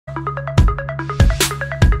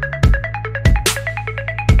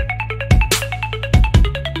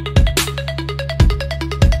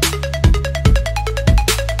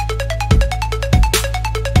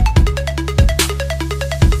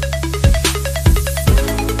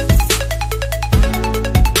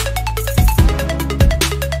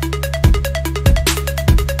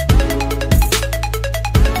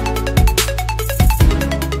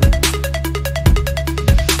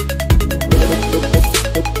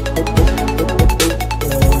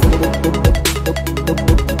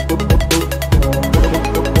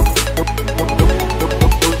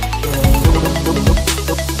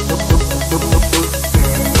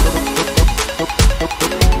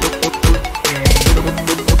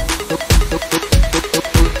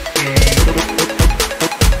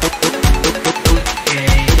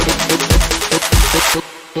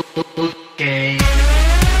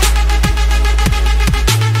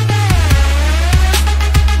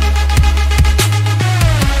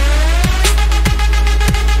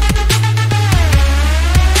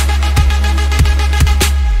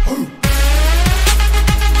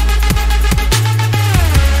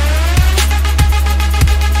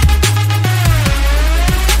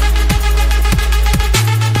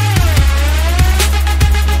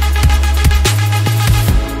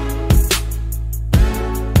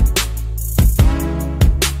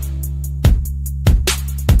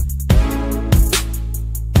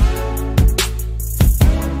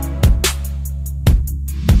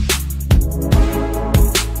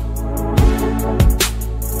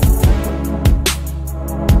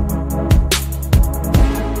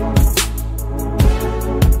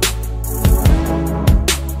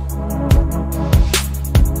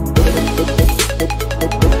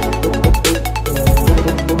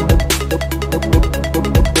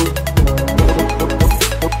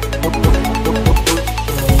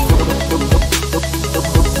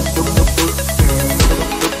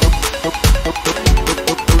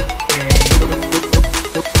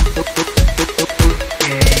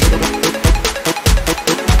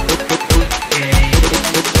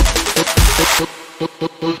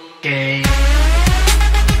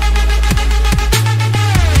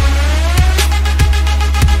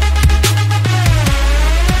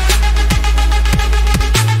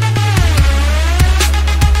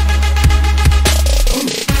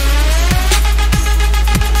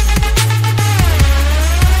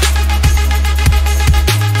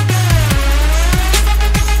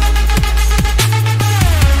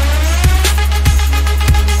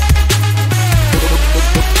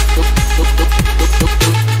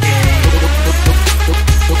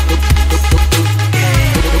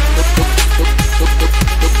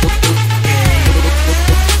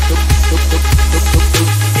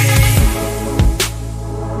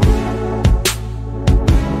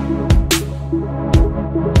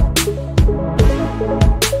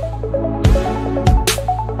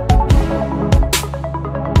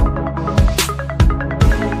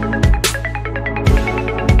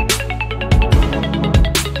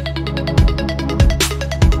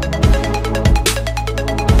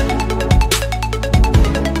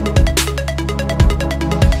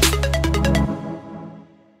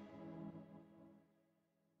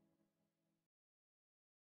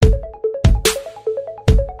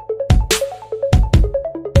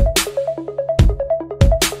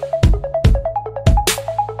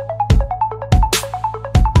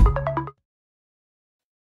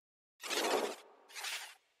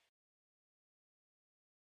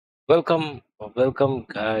Welcome,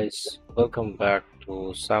 guys. Welcome back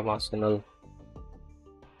to Sam Arsenal.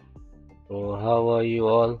 So, how are you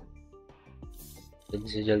all? जल्दी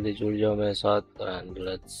से जल्दी जुड़ जाओ मेरे साथ and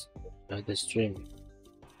let's try the stream.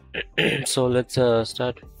 So let's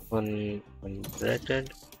start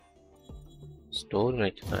unrated store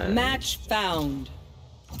next time. Match found.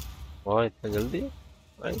 Oh, इतना जल्दी?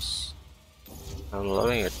 Nice. I'm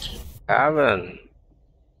loving it. Heaven.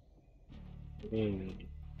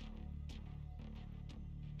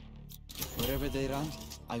 Wherever they run,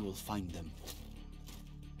 I will find them.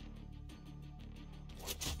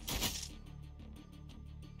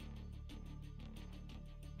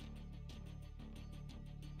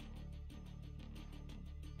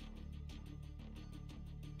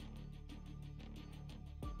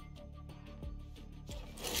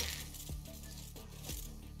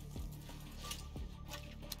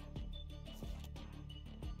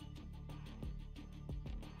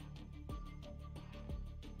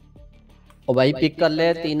 ओ भाई पिक कर ले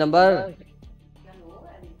 3 नंबर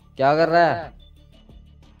क्या कर रहा है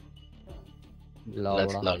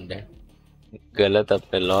Let's लौंडे गलत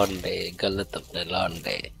अपने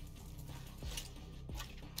लौंडे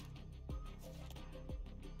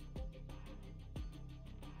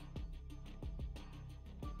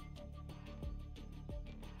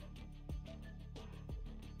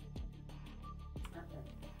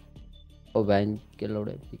ओ बहन के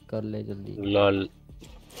लोड़े पिक कर ले जल्दी लॉल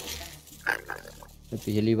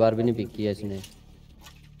पिछली बार भी नहीं पिक किया इसने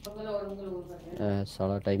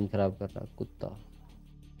साला टाइम खराब कर रहा कुत्ता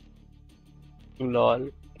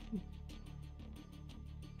lol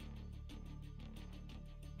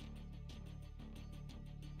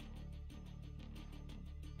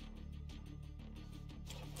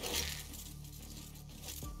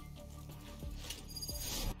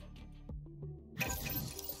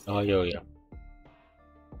Oh, yeah.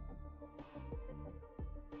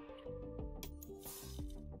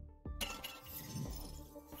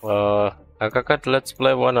 Akakat, let's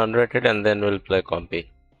play 100 and then we'll play Compi.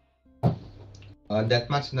 That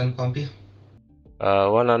much, then Compi.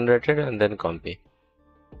 100 and then Compi.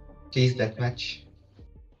 Please, that match.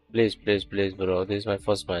 Please, bro. This is my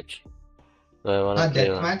first match. So I wanna play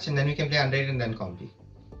that match, and then we can play 100 and then Compi.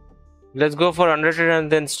 Let's go for 100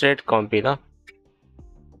 and then straight Compi, na?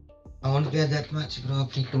 I want to play that match, bro. I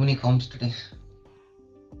played too many comps today.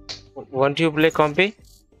 Want you play Compi?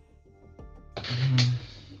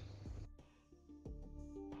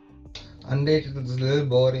 Unrated is a little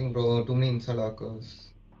boring, bro. Too many insta-lockers.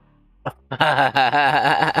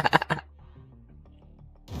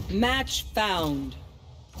 Match found.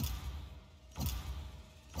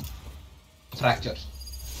 Fracture.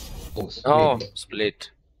 Oh,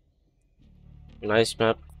 split. Nice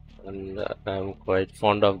map, and I'm quite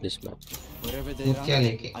fond of this map. Wherever they run,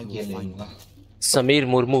 I will find them. Samir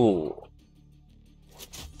Murmu.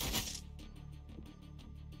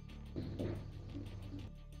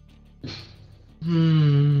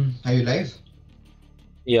 Are you live?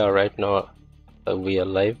 Yeah, right now we are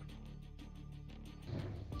live.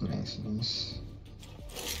 Nice.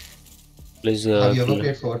 Please. Have you ever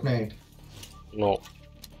played Fortnite? No.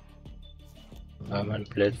 I haven't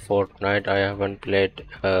played Fortnite. I haven't played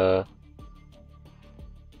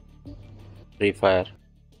Free Fire.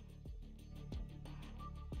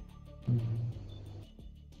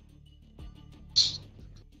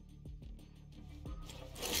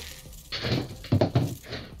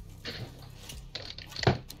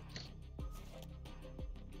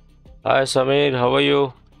 Hi Samir, how are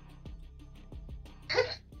you?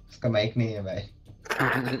 उसका mic नहीं है भाई.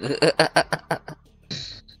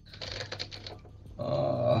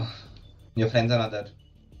 Your friends are not there.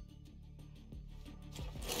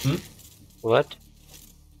 What?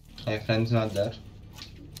 My friends not there.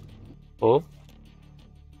 Oh?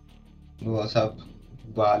 What's up?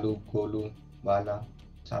 Balu, Golu, Bala,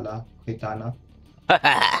 Chala, Hitana.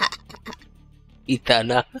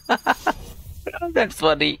 Itana. That's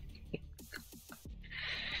funny.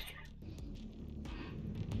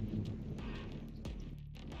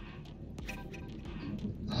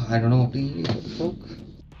 I don't know. Please, what the fuck?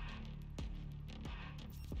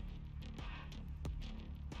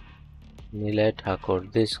 Nilay Thakur.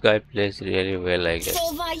 This guy plays really well, I guess.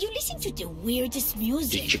 Solva, you listen to the weirdest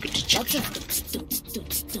music. Lots of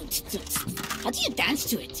doots. How do you dance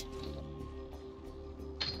to it?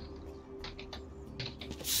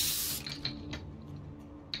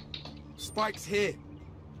 Spike's here.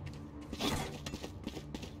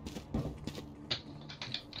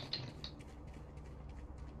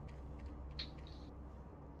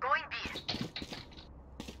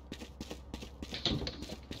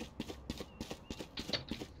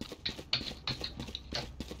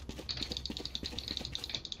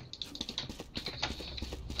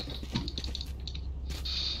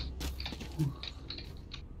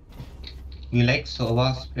 You like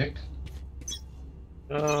Sova split?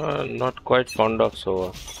 Not quite fond of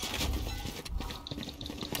Sova.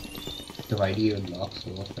 So why do you lock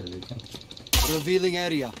Sova for everything? Revealing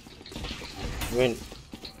area. I mean,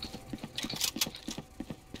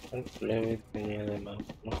 don't play with any other map.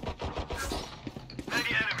 No.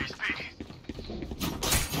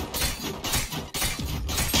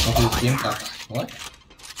 Okay, game sucks. What?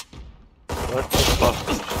 What the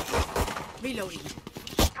fuck? Reloading.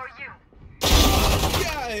 Get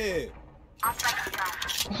out of here!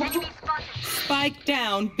 Spike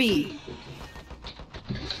down B.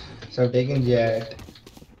 So taking jet.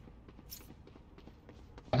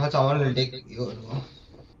 I thought someone will take your.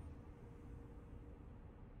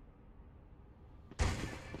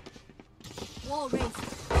 Wall raised.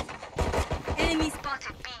 Enemy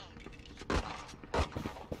spotted B.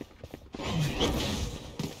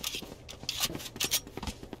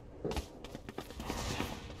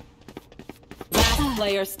 Last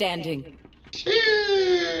player standing.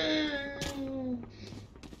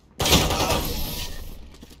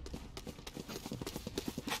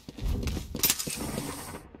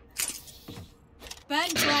 Burn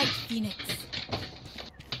bright, Phoenix.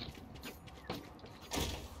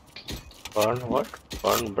 Burn what?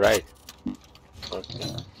 Burn bright.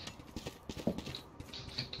 Okay.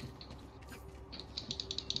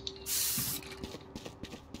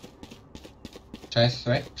 Should I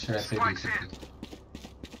sweat? Should I say decently?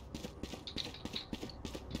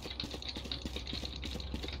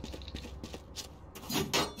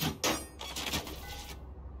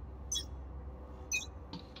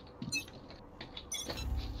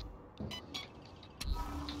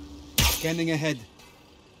 Scanning ahead.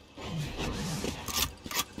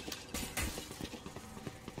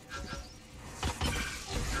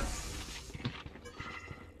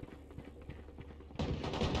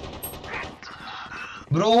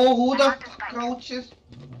 Bro, who the fuck crouches?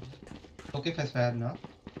 Okay, first fire now.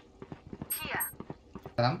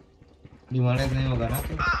 Sam, demonetize नहीं होगा ना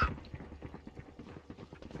तो?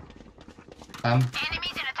 Sam.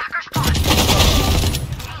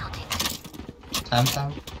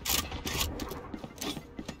 Sam.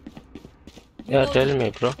 Yeah, tell me,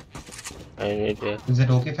 bro. I need. Is it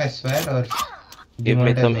okay if I swear or? Give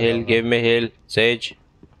me some demonetize heal. होगा? Give me heal. Sage.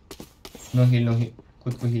 No heal.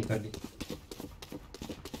 खुद को heal कर ली.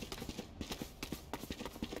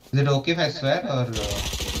 Is it okay if I swear or Our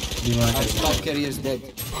demonetize? spot carrier is dead.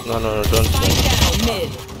 No, don't. Spike down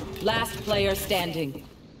mid. Last player standing.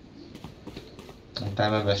 I'll try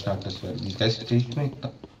my best not to swear. These guys treat me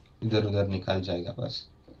इधर उधर निकाल जाएगा बस.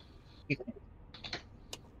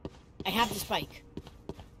 I have the spike.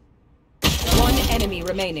 One enemy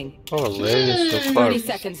remaining. Oh, where is 30 super?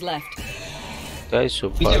 seconds left. Guys,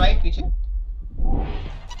 super. पीछे भाई पीछे.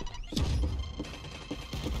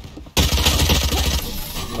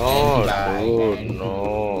 No, dude,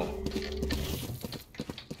 no.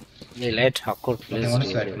 Let Hakur I please. want to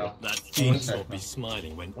do sweat it. now. That I want Phoenix to will sweat be now.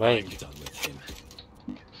 smiling when Right. I'm done with him.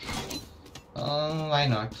 Why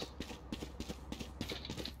not?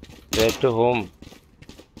 Get to home.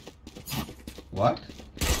 What?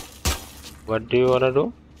 What do you wanna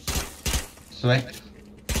do? Sweat.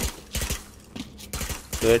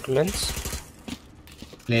 Sweat means?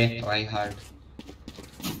 Play. Try hard.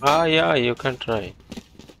 Ah, yeah, you can try.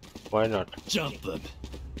 Why not? Jump them.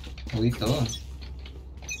 वही तो.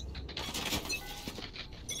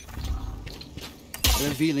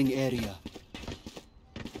 Revealing area.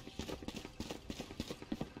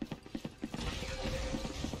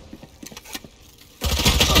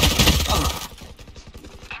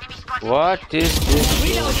 What is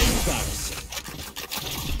this?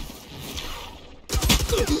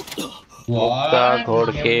 Mukta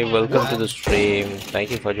Ghodke, welcome to the stream.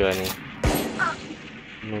 Thank you for joining.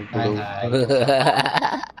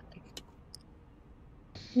 Hi.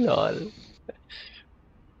 Lol.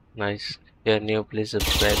 Nice. If you're new, please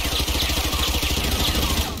subscribe.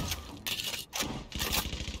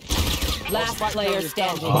 Last player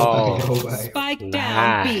standing. Oh, Oh, bye. Spike Nice.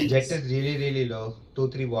 down B. Jet is really low.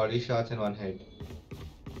 2-3 body shots and 1 head.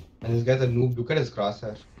 And this guy's a noob. Look at his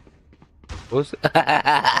crosshair. who's?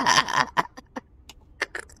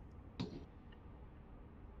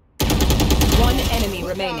 One enemy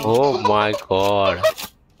remaining. Oh my god.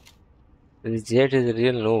 This Jet is a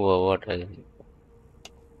real noob or what?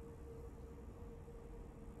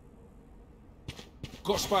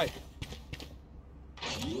 Got spike.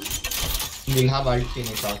 We'll have ult chain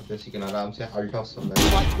after this. You can आराम से ult off somewhere.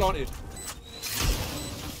 Spike planted.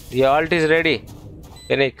 The ult is ready.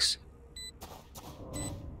 Phoenix.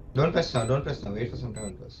 Don't press now. Wait for some time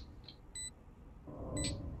and press.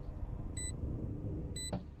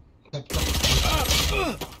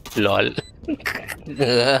 Lol.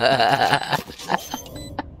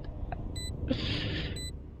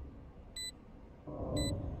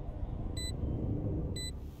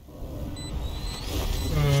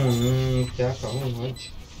 क्या कहूँ आज?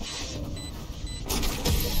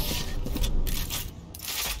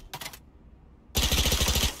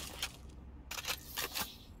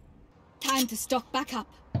 Time to stock back up.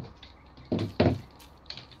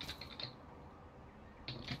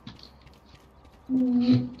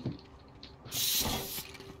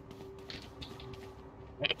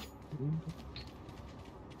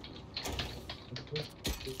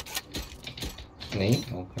 नहीं,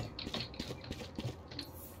 okay.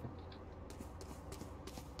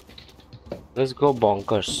 Let's go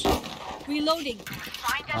bonkers. Reloading.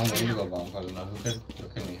 I'm going to go bonkers now.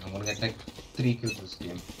 Look at me. I'm gonna get like 3 kills this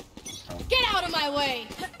game. This round. Get out of my way!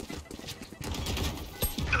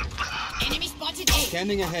 Enemy spotted A.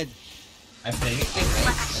 Scanning ahead. I predicted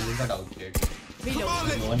right, and we got outplayed.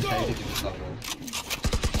 Reloading. No one tried to give me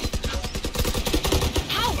cover.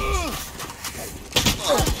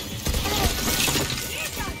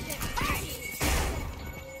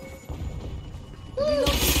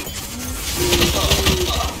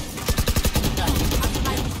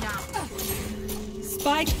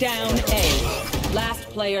 Spike down A. Last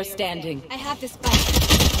player standing. I have the spike.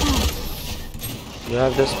 You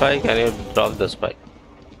have the spike and you drop the spike.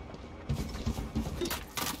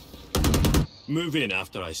 Move in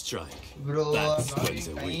after I strike. Bro, That's I'm not ways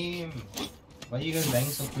in away. time. Why you guys dying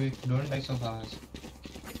so quick? Don't die so fast.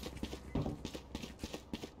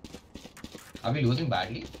 Are we losing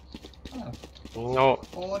badly? Ah, No.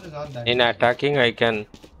 4 is not that In bad. attacking, I can.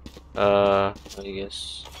 I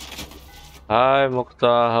guess. Hi,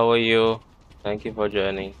 Mukta. How are you? Thank you for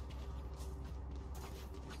joining.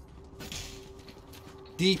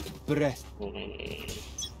 Deep breath.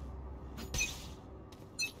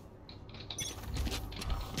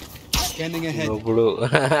 Scanning ahead. No blue.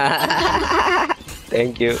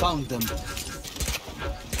 Thank you. Found them.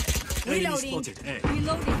 Enemy Reloading. spotted A.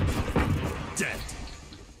 Reloading. Dead.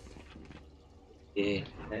 Yeah,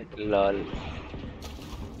 lol.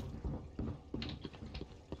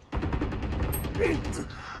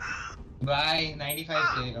 Bye, 95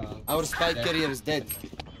 say. Our spike carrier is dead.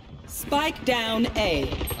 Spike down A.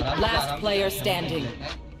 Last player standing.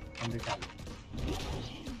 Target.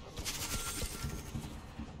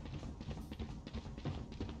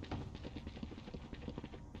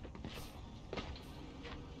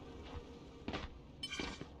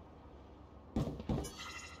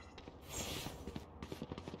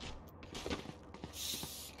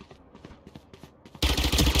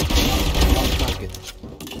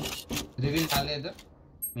 Reveal डाले इधर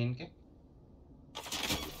main के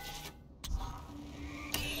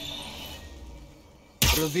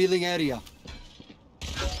Revealing area.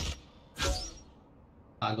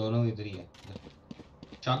 हाँ दोनों इधर ही है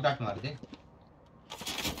shock dot मार दे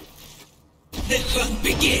The hunt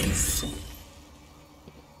begins.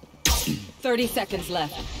 30 seconds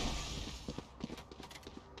left.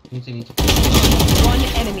 नीचे नीचे One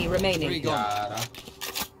enemy remaining. Three gone. यार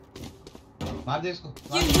मार दे इसको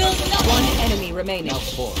You will not. One enemy remaining. Now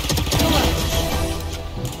 4.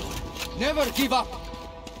 Never give up.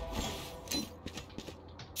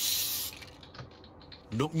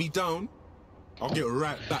 Knock me down, I'll get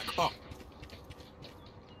right back up.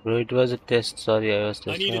 Bro, it was a test. Sorry, I was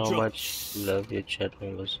I need testing a how drop. much love your chat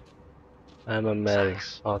members. I'm a Mary.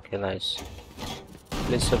 Okay, nice.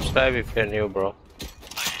 Please subscribe if you're new, bro.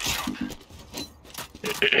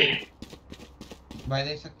 भाई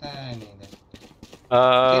दे सकता है नहीं दे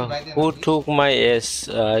Who took my S?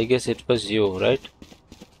 I guess it was you, right?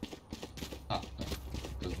 हाँ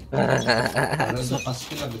bro the first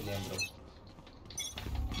kill of the game bro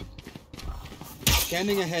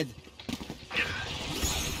Scanning ahead.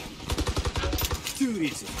 Too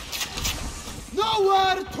easy.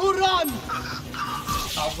 Nowhere to run.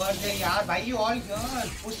 cover दे यार भाई you all here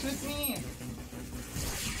push with me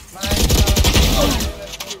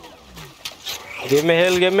Give me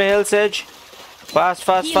heal, Sage. Fast,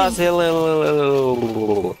 heal.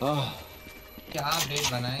 क्या update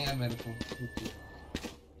बनाए यार मेरे को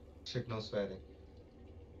shit no swearing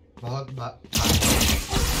बहुत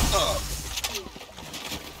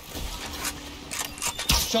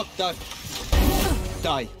Shot dart.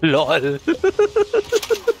 Die. LOL.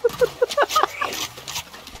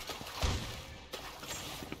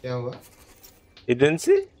 क्या हुआ You didn't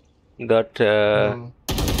see that?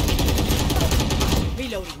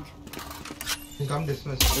 Reloading. Come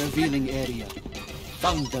dismiss Revealing area.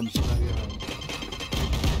 Found them.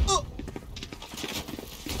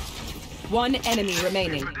 One enemy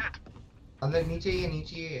remaining. अंदर नीचे ही है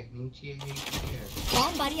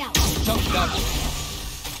Bomb buddy out. Jump down.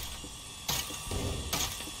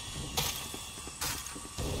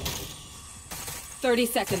 Thirty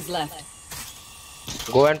seconds left.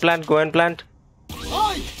 Go and plant.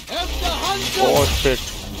 I am the hunter. Oh shit.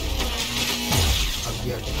 अब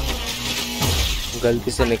गया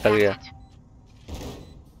गलती से निकल गया.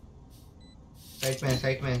 Side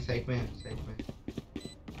में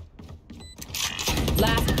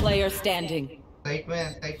Last player standing. साइड में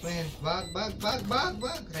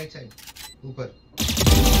भाग राइट साइड ऊपर.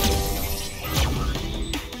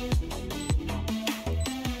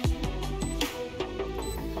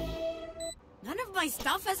 None of my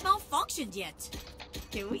stuff has malfunctioned yet.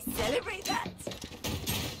 Can we celebrate that?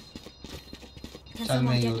 Can चल मैं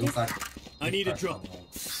someone ये get this? काट. I need a drop.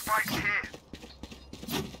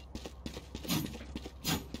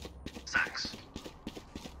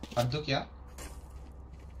 कर दो क्या?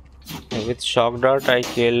 With shock dart, I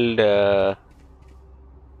killed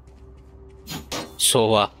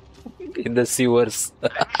Sova in the sewers.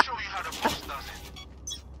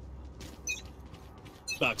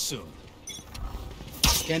 Back soon.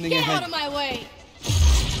 Scanning Get out ahead. of my way!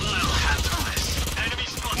 Enemy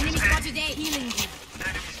spotted A. Healing you.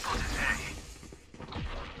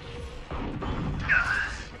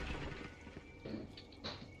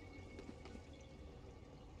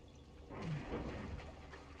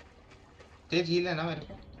 Tej heal है ना मेरे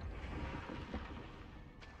को.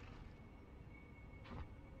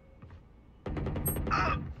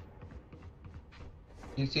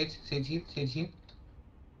 Says heal.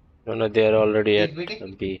 No, they are already at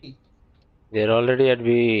B. They are already at B.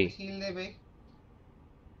 Heal दे भाई.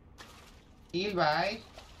 Heal भाई.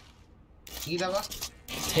 Heal दबा.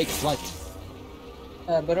 Take flight.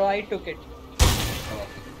 Bro, I took it.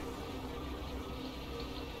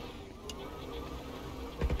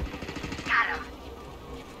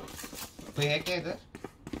 कोई है क्या इधर?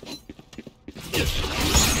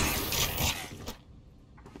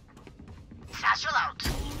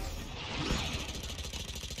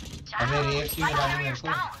 अबे रेड की लगानी मेरे को.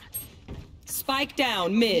 Spike down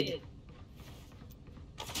mid.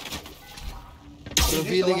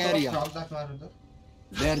 Revealing area. Drop that मार उधर.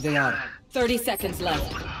 There they are. 30 seconds left.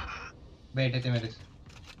 बैठे थे मेरे से.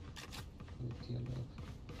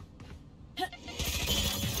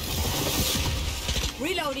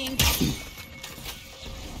 Reloading.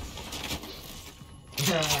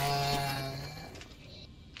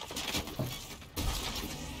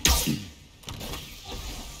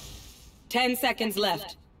 Ten seconds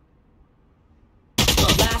left.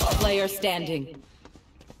 Last player standing.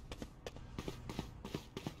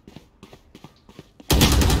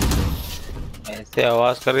 ऐसे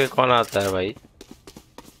आवाज करके कौन आता है भाई?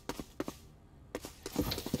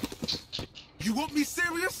 You want me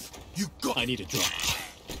serious? You got. I need a drop.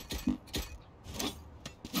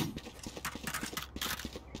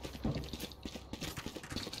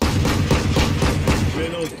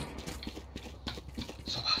 Reloading.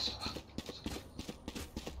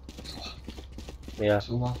 Yeah.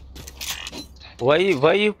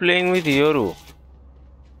 Why you playing with Yoru?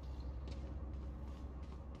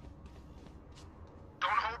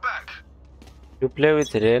 Don't hold back. You play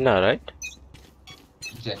with Reyna, right?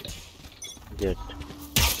 Jet.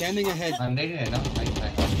 Scanning ahead. 100 है ना?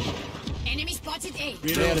 Enemy spotted A.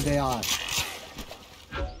 There they are.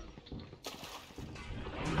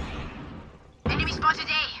 Enemy spotted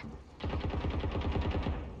A.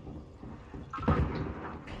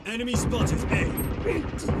 Enemy spotted A.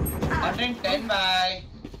 110 by.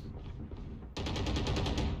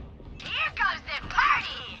 Here goes the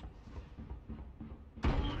party.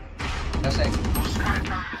 That's it.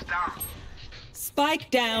 Spike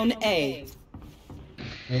down A.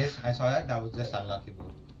 Yes, I saw that. That was just unlucky, bro.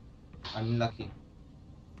 Unlucky.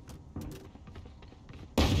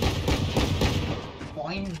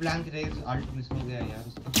 Point blank raise alt miss हो गया यार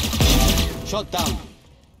उसका. Shot down.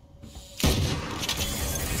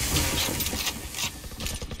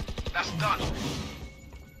 That's done.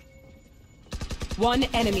 One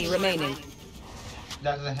enemy remaining.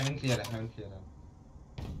 That's the heaven clear.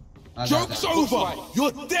 Joke's over.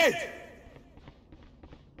 You're dead.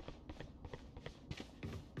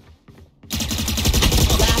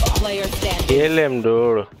 Last player standing. Kill him,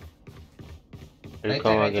 dude. Right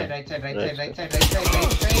Come side. again. Right side.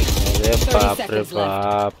 अरे 30 बाप रे seconds left.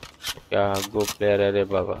 बाप, क्या गो player है रे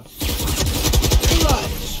बाबा.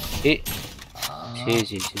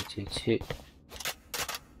 छी.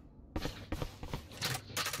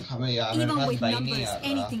 हमें यार मेरे Even पास with भाई नहीं numbers, यार.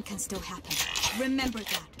 anything can still happen. Remember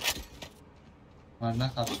that. वरना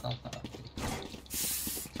कब खराब.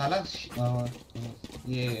 साला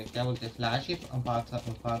ये क्या बोलते हैं फ्लैश ही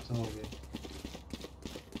पाथ हो गए.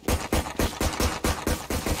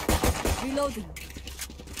 Reloading.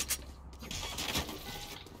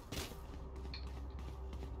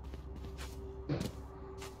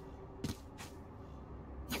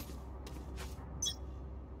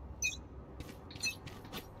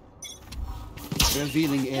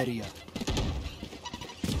 Revealing area.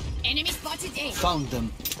 Enemy spotted A. Found them.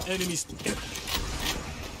 Enemies.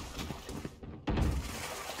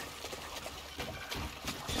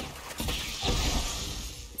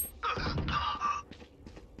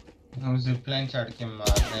 हम जिपलाइन चढ़ के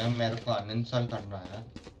मार रहे हैं. मेरे को अनइंस्टॉल करना है.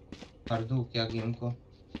 कर दूं क्या गेम को?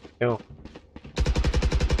 क्यों?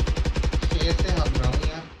 कैसे हग रहा हूँ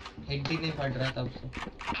यार. हेड ही नहीं फट रहा तब से.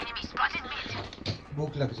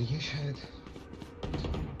 भूख लग रही है शायद.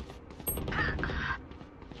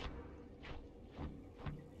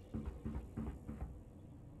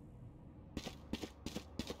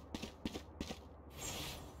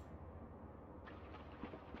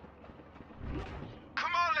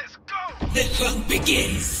 The hunt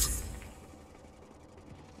begins.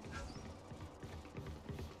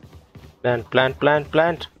 Plant.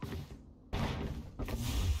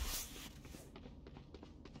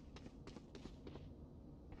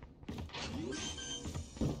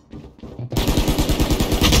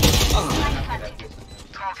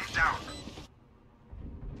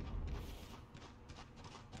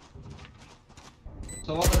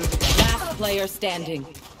 Last player standing.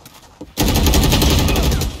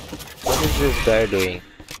 What is this guy doing?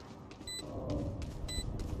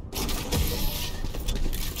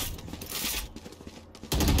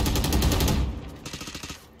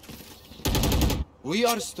 We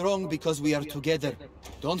are strong because we are together.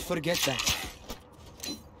 Don't forget that.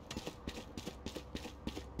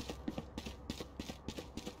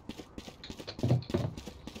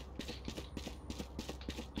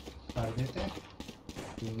 कर देते हैं.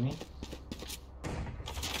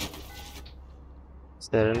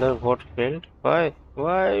 Surrender vote failed? Why?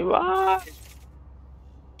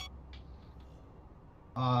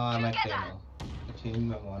 मैं क्या हूँ? चेंज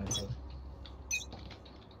में monitor.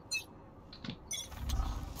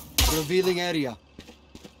 Revealing area.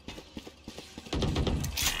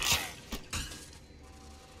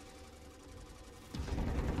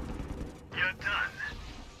 You're done.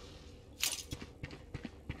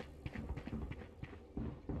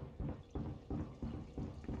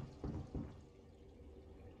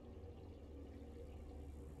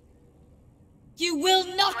 You will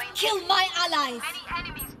not kill my allies.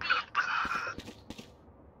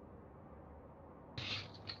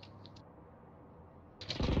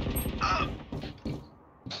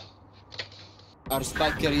 Our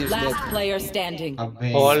spike carrier is Last dead. player standing.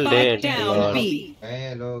 All dead. Spike down B.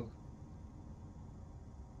 ए लोग.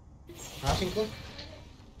 हाँ सिंको.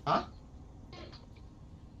 हाँ.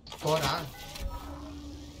 कौन हाँ?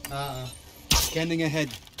 हाँ. Scanning ahead.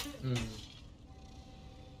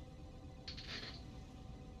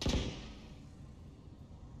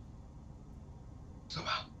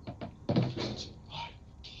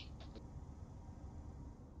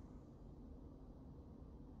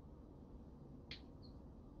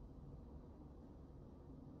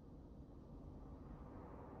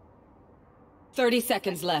 Thirty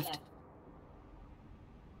seconds left.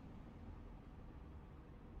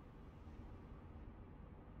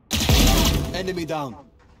 Enemy down.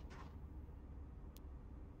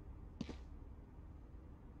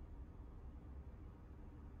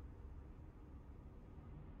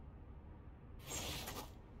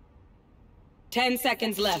 Ten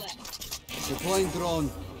seconds left. Deploying drone.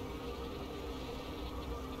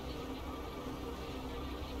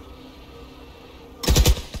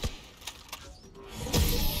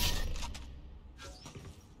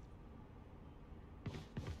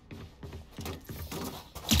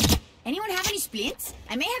 Anyone have any splints?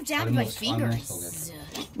 I may have jammed my fingers.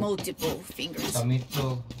 Multiple fingers. Samit तो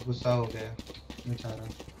गुस्सा हो गया बेचारा.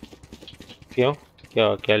 क्यों?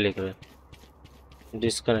 क्या लिख रहे?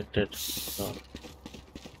 Disconnected.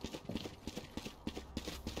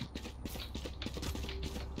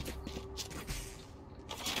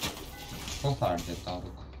 वो फाड़ देता हूँ.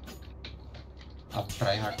 अब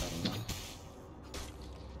ट्राई हार्ड करूँगा.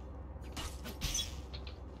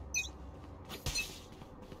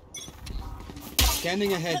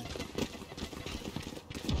 Scanning ahead.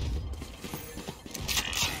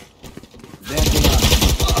 There they are.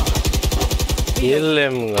 Kill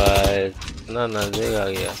him, guys. ना नजदीक आ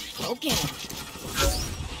गया. Okay.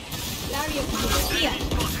 Barrier here.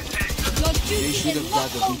 Your They duty should is have not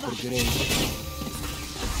dug a over. deeper grave.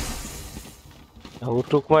 Who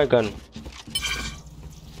took my gun?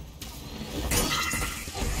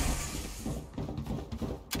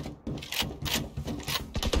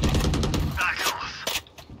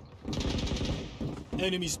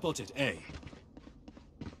 Enemy spotted A.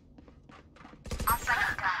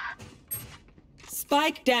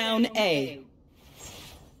 Spike down A.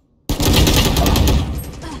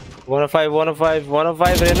 105, 105,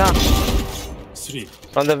 105, Rena. 3.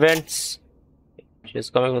 From the vents. She's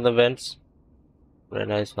coming from the vents. Very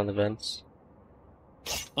nice from the vents.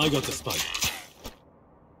 I got the spike.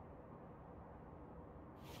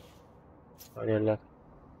 On your left.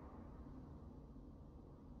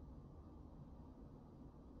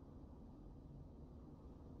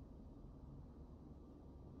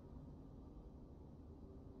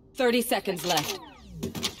 Thirty seconds left.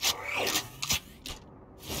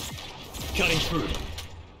 Cutting through.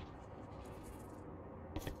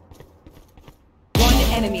 One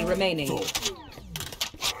enemy remaining. 4.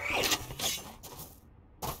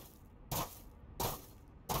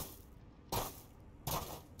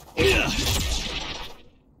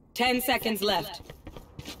 10 seconds left.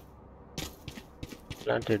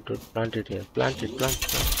 Plant it, dude. Plant it here. Plant it, plant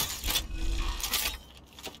it.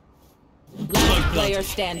 Last player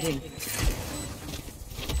standing.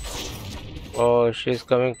 Oh, she's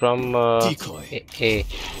coming from Decoy. A.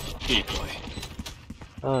 Decoy.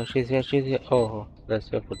 Oh, she's here, she's here. Oh,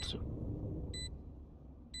 that's your footstool.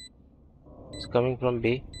 It's coming from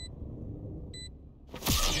B.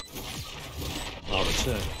 I'll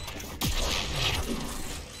return.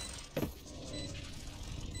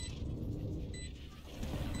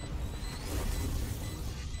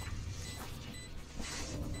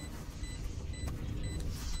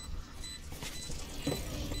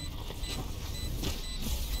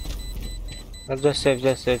 Just save,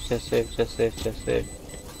 just save, just save, just save, just save.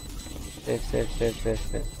 Save, save, save, save,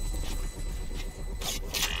 save.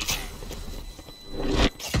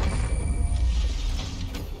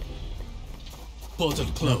 Portal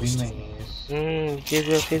closed. Keep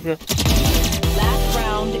your. Last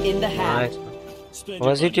round in the half. Nice.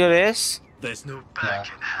 Was it your ace? There's no back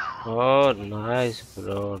in hell. Oh, nice,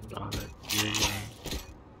 bro. Nice.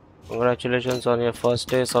 Congratulations on your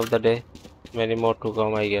first ace of the day. Many more to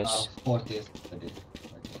come, I guess. 4th days.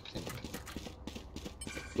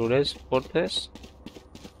 2 days? 4th days?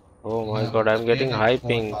 Oh my god, I'm getting high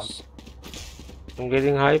pings. I'm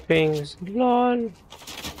getting high pings. LOL.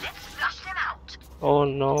 Oh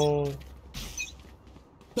no.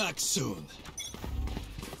 Back soon.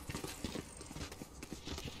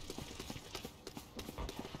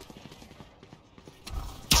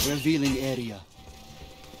 Revealing area.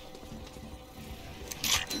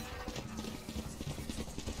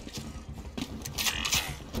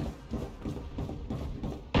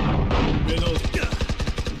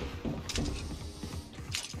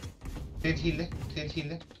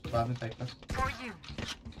 बाद में fight कर For you.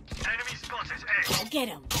 Enemy spotted A. I'll get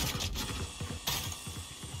him.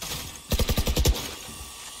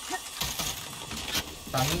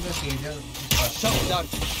 सामने का scissor Shot down.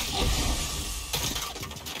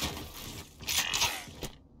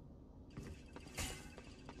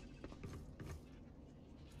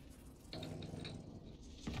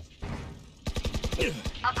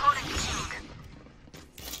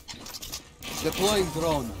 Deploying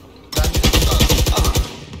drone.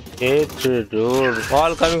 It, dude.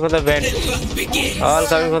 All coming from the vent. All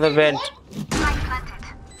coming from the vent.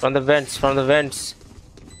 From the vents, from the vents.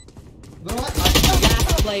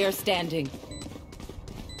 Last player standing.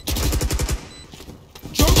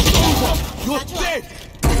 You're dead.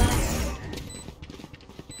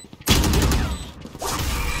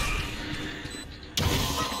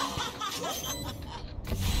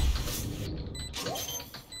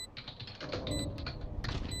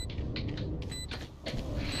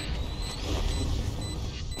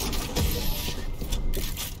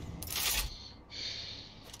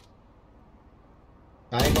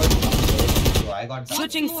 I got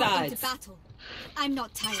Switching More into sides. battle. I'm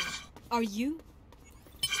not tired. Are you?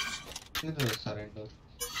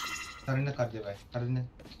 surrender कर दे भाई surrender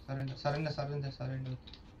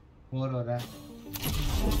more हो रहा है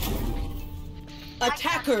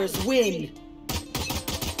Attackers win.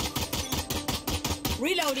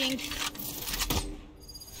 Reloading.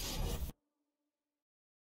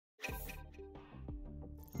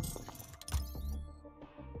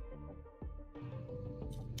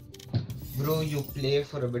 bro you play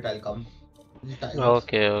for a bit I'll come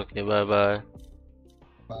Okay, okay, bye bye.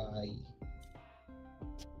 bye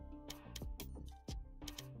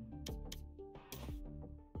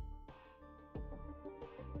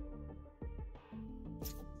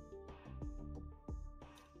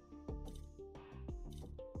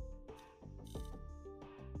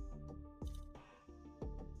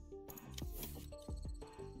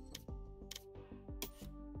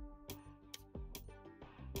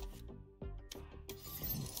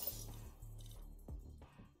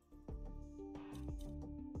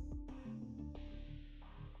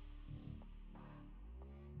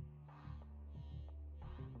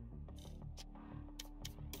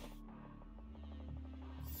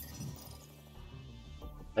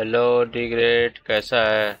hello D great, कैसा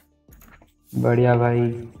है? बढ़िया भाई,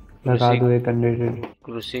 लगा क्रूसी दो एक 100।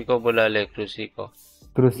 क्रूसी को बुला ले, क्रूसी को।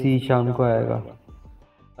 क्रूसी शाम को आएगा।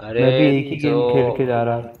 अरे मैं भी एक ही तो गेम खेल के जा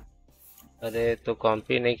रहा। अरे तो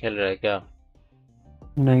कॉम्पी नहीं खेल रहा है क्या?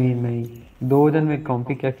 नहीं नहीं, 2 दिन में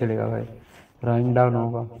कॉम्पी क्या खेलेगा भाई, रैंक डाउन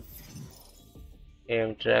होगा।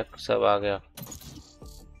 एम ट्रैक सब आ गया,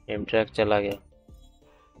 एम ट्रैक चला गया।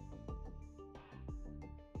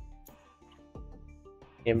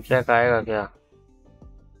 एम ट्रैक आएगा क्या?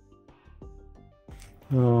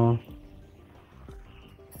 हाँ।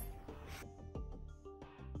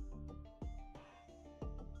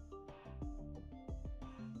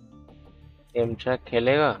 एम ट्रैक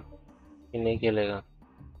खेलेगा कि नहीं खेलेगा?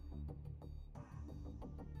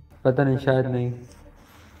 पता नहीं, शायद नहीं।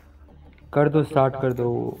 कर दो, स्टार्ट कर दो।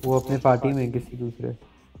 वो अपने पार्टी में किसी दूसरे।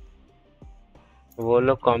 वो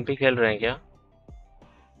लोग कॉम्पी खेल रहे हैं क्या?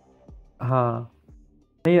 हाँ,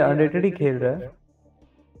 नहीं अनरेटेड ही खेल रहा है।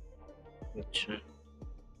 अच्छा,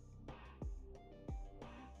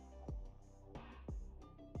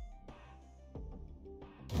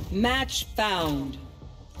 Match found.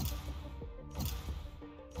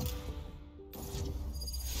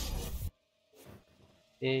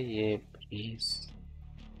 ये please.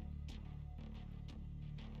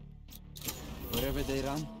 Wherever they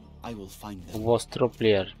run, I will find them. वस्त्रो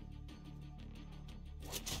player.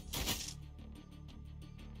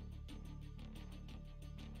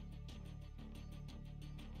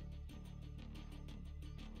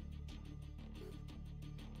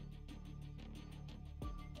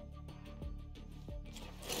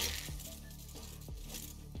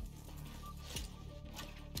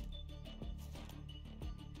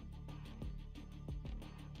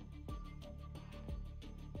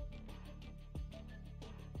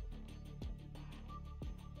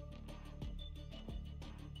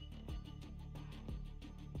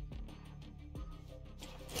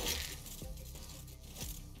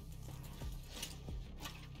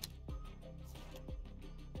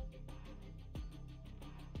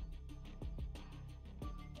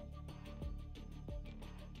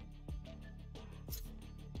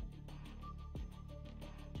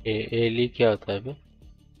 Eli क्या होता है बे?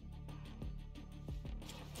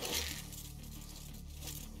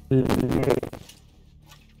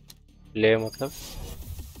 ले मतलब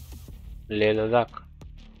ले लद्दाख।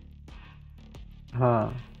 हाँ,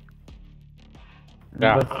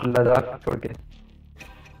 क्या? बस लद्दाख छोड़ के।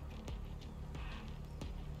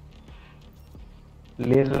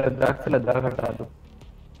 ले लद्दाख से लद्दाख हटा दो।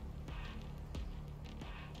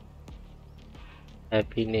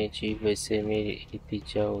 हैप्पी नेची वैसे मेरी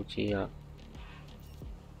इतिचा ऊंची आ।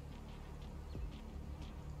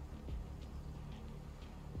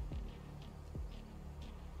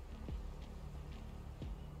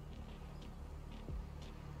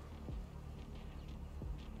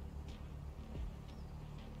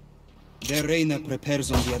 Their Reina prepares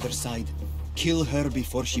on the other side. Kill her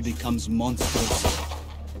before she becomes monstrous.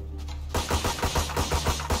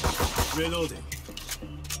 Reloading.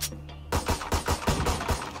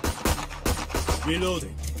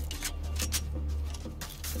 Reloading.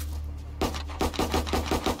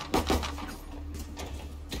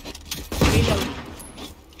 Reloading.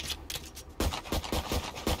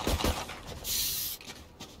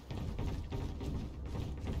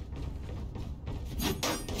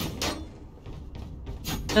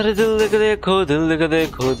 अरे दिल के देखो, दिल के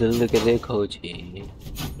देखो, दिल के देखो जी।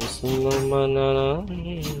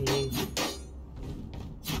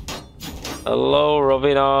 Hello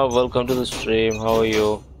Ravina, welcome to the stream. How are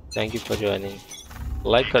you? Thank you for joining.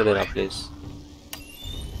 Like कर देना please.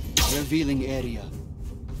 Revealing area.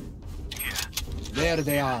 There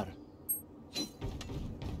they are.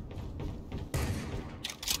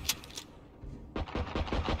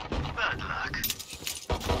 Bad luck.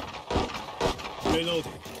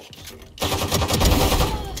 Reloading.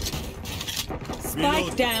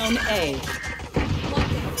 Spike down A.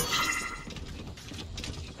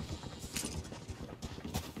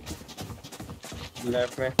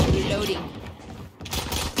 Left में। Reloading.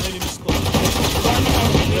 Enemy spotted. One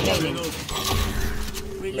enemy remaining.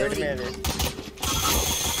 Reloading. Left Reloading. में है।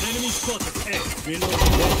 Enemy spotted. A.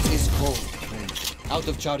 Reloading. That is cold, friend. Out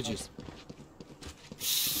of charges.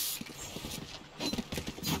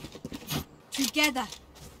 Together,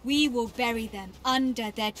 we will bury them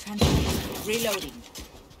under their transport. Reloading.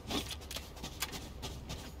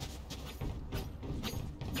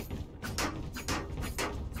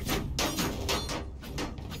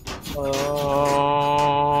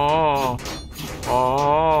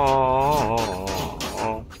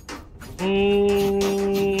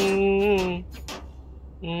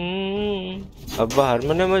 अब्बा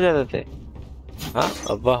harmonium बजाते थे। हाँ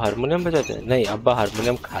अब्बा harmonium बजाते थे? नहीं अब्बा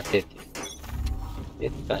हारमोनियम खाते थे।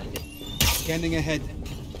 Scanning ahead.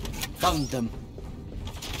 Found them.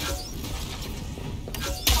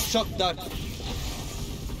 Shock dart.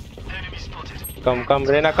 Enemy spotted. कम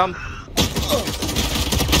रेना कम।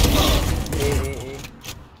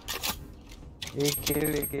 एक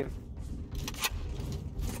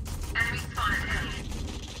Enemy spotted.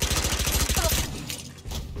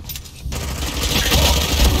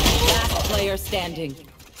 Last player standing.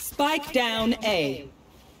 Spike down A.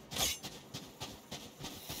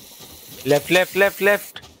 Left.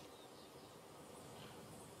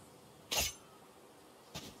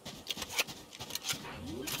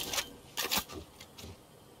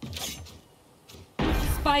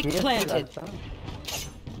 Spike planted.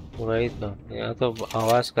 वही तो यहाँ तो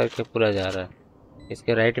आवाज करके पूरा जा रहा है।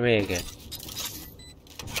 इसके राइट में एक है।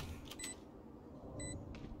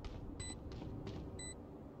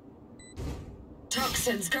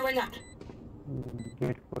 Toxins going up.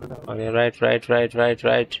 On your right.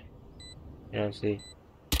 Yeah, see.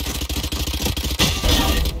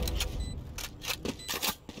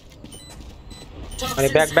 On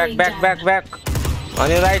your back. On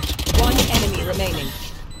your right. One enemy remaining.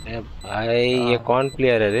 भाई ये कौन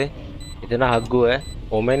प्लेयर है रे? इतना हग्गू है।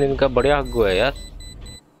 ओमेन इनका बढ़िया हग्गू है यार।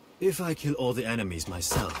 If I kill all the enemies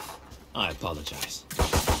myself, I apologize.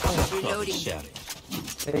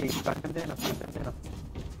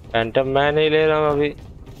 Phantom मैं नहीं ले रहा हूँ अभी।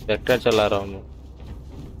 वेक्टर चला रहा हूँ मैं।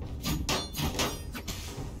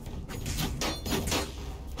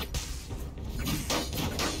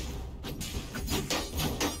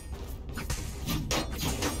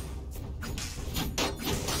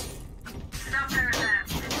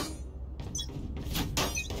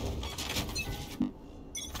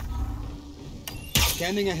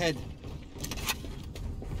 Scanning ahead.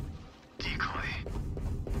 Decoy.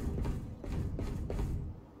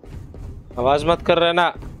 आवाज मत कर रहे ना।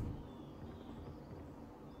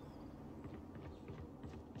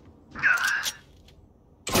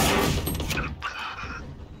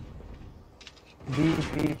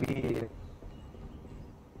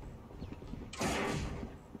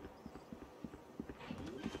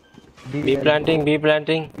 Be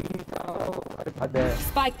planting.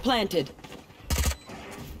 Spike planted.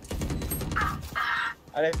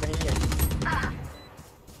 अरे नहीं है।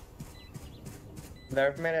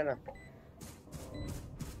 लेफ्ट में रहना।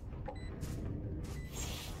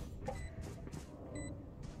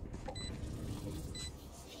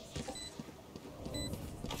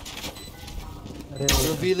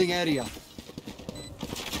 Revealing area.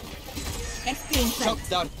 Shock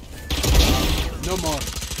dart. No more.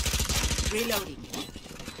 Reloading.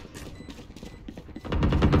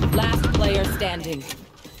 Last player standing.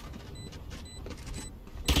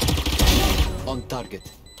 On target.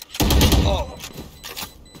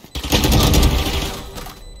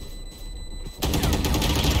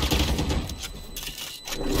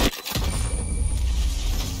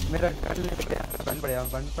 मेरा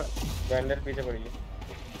गन पीछे पड़ी है।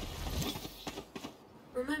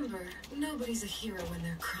 Remember, nobody's a hero when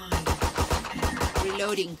they're crying.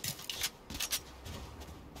 Reloading.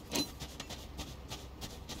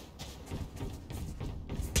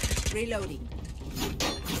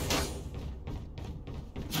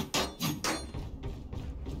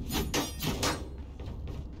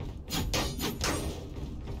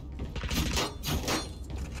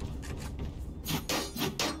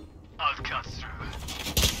 I'll cut through.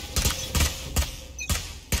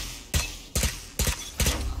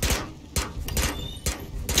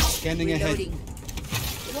 Scanning ahead.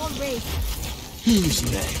 Wall raised. Who's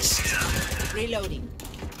next? Reloading.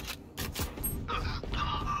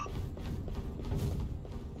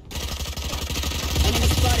 Enemy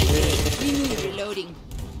spotted. Reloading.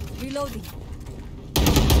 Reloading.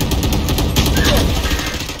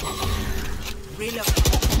 Reload.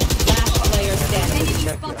 Last player standing. Enemy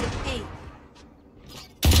spotted A.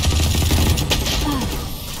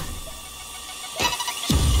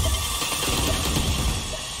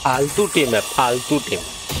 फालतू team है, फालतू team.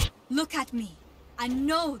 Look at me. I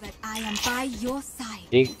know that I am by your side.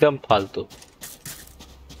 एकदम फालतू।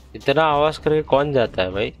 इतना आवाज करके कौन जाता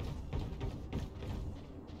है भाई?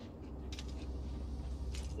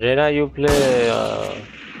 Raina you play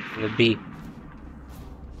B.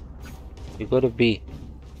 You go to B.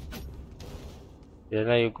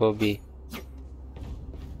 Rena you go B.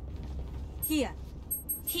 Here.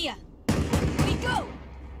 We go.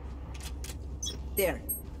 There.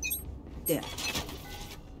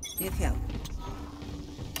 Need help.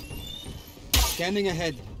 Scanning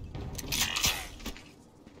ahead.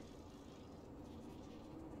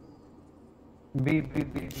 B.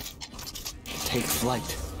 Take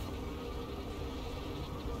flight.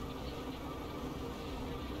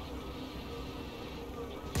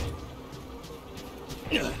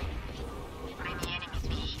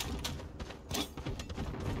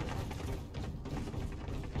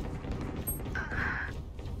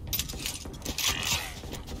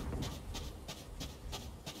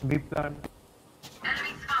 B plant.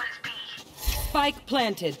 Spike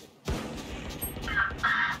planted.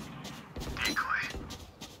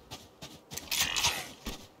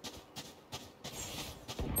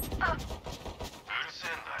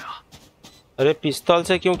 अरे पिस्तौल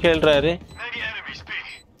से क्यों खेल रहा है रे?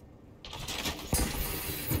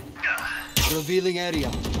 Revealing area.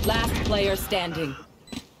 Last player standing.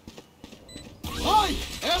 Oi!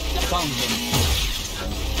 Found him.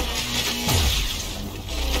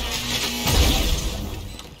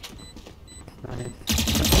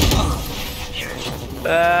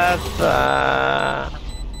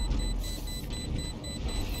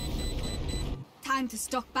 Time to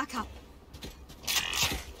stock back up.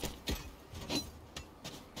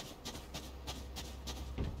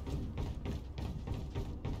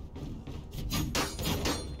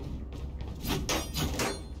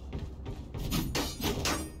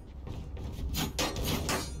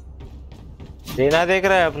 Raina देख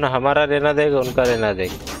रहा है अपना, हमारा रेना देख, उनका रेना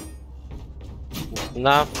देख।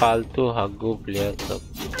 ना फालतू हग्गू प्लेयर सब।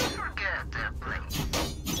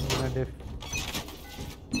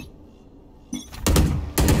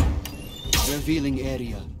 Revealing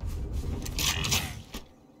area.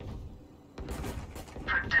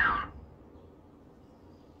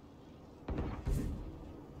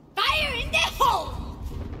 Fire in the hole!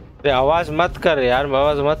 अरे आवाज मत कर यार,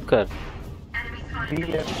 आवाज मत कर।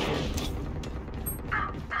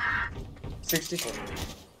 64.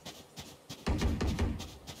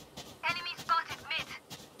 Enemy spotted mid.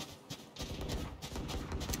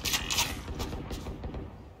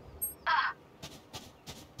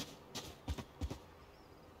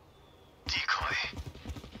 Decoy.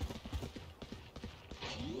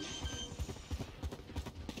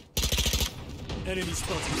 Enemy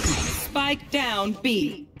spotted. Spike down B.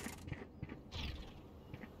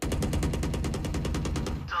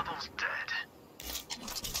 Double's dead.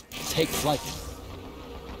 Take flight.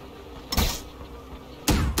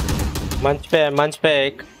 मंच पे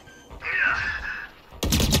एक।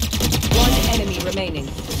 One enemy remaining.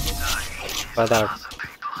 बता।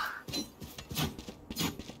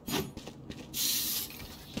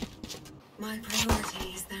 My priority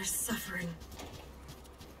is their suffering.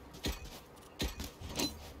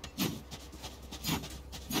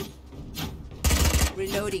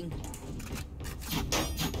 Reloading.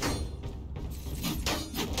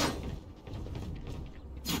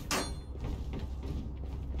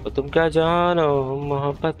 तो तुम क्या जानो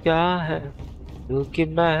मोहब्बत क्या है, दिल की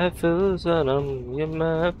महफिल सनम ये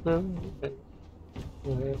महफिल।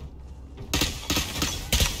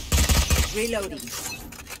 Reloading.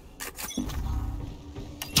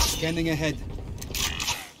 Scanning ahead.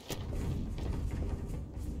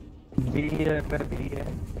 B है, पर B है,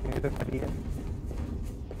 ये तो खड़ी है।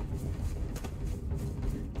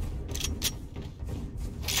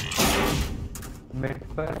 मिड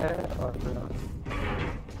पर है और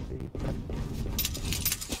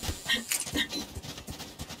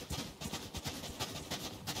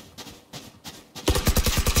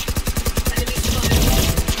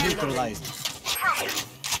Neutralized.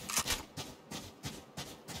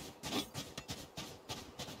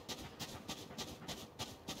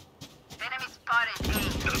 Enemy spotted.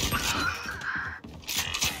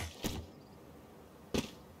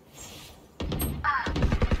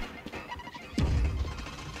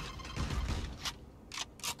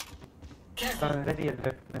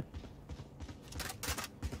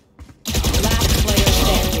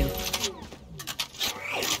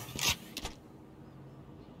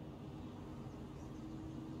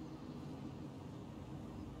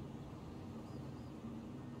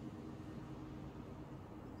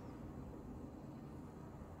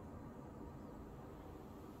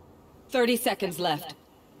 30 seconds left.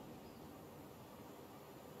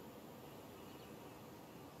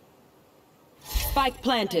 Spike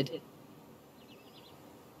planted.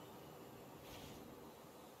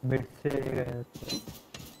 Mid से गए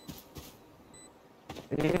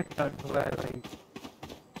एक फ्रंट हुआ है भाई,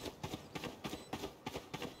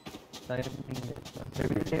 टाइम नहीं है, फिर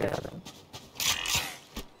भी ले आ रहा हूँ।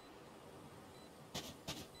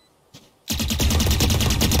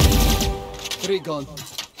 Three gone.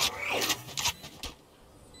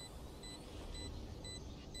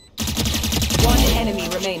 One enemy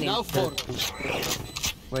remaining. Now four.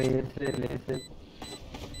 वही ऐसे ले से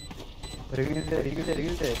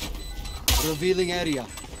Revealing area.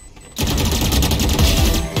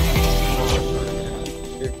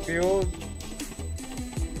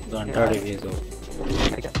 घंटा डिवीज हो।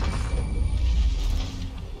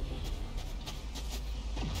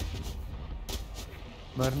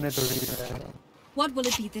 मरने तो What will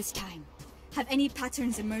it be this time? Have any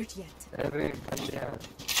patterns emerged yet?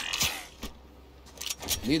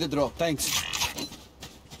 Need a drop, thanks.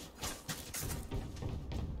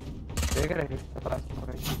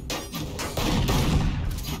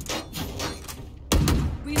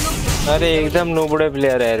 अरे एकदम नोबड़े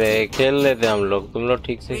प्लेयर है रे, खेल लेते हम लोग, तुम लोग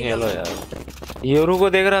ठीक से खेलो यार। यूरू को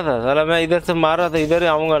देख रहा था साला, मैं इधर से मार रहा था, इधर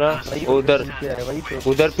आऊंगा ना,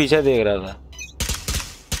 उधर पीछे देख रहा था।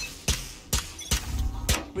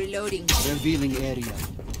 Reloading. Revealing area.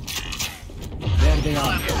 There they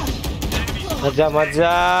are. मजा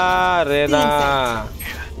मजा रेना।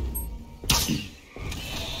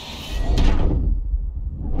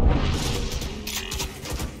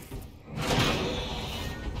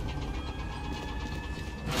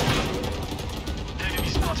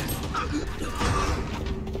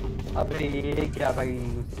 अबे ये क्या भाई,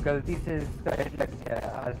 गलती से इसका हेड लग गया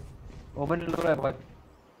यार। ओमन लो रहा है बहुत,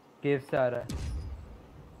 केव से आ रहा है।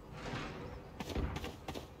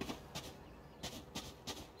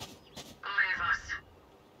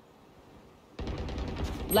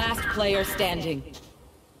 Last player standing.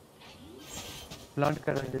 Plant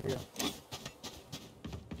कर रहा है।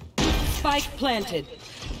 Spike planted.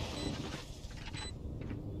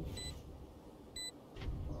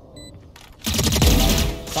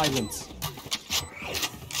 Silence.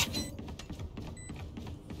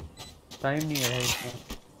 टाइम नहीं है इसमें।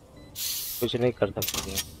 कुछ नहीं कर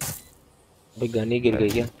सकते। भाई गन ही गिर गई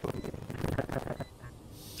क्या?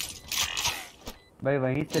 भाई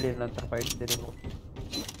वहीं से लेना था फाइट तेरे को।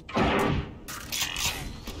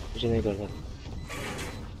 कुछ नहीं कर सकता।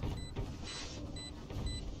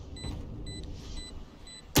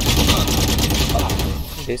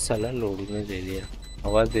 ये साला लोडिंग में दे दिया,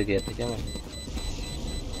 आवाज दे दिया था क्या मैंने?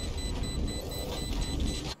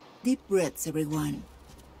 Deep breaths, everyone.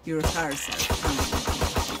 Your hearts are pounding.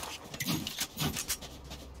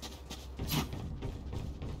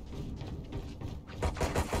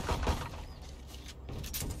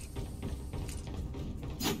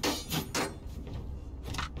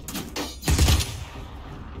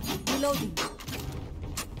 Reloading.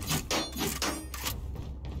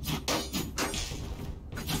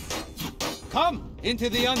 Come into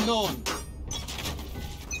the unknown.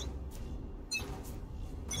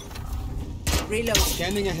 Reload.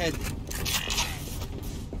 Scanning ahead.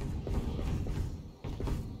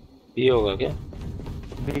 ये होगा क्या?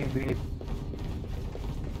 बी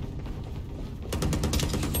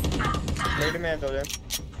साइड में है तो यार।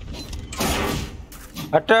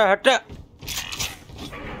 हटा हटा।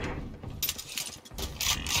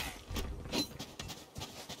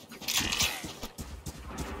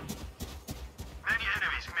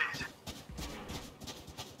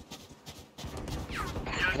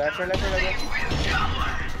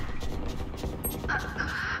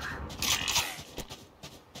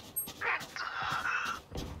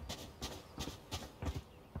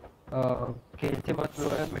 कैसे बात लो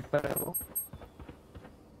है, मिड पर है वो।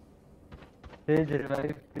 तेज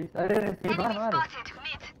रिवाइव प्लीज। अरे अरे मार मार।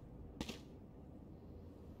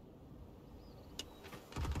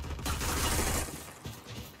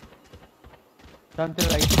 Something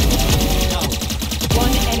right.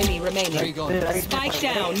 One enemy remaining. Spike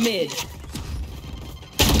down mid.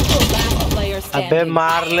 Last player standing. अबे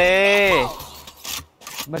मार ले।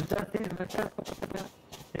 बच्चा तेज बच्चा।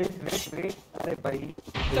 वेट। अरे भाई।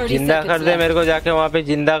 जिंदा कर दे मेरे को, जाके वहाँ पे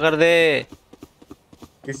जिंदा कर दे।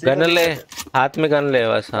 गन ले, हाथ में गन ले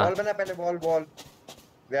बस। हाँ बॉल बना पहले, बॉल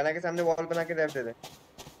रियाना के सामने बॉल बना के रेव दे दे।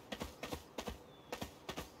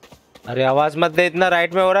 अरे आवाज मत दे, इतना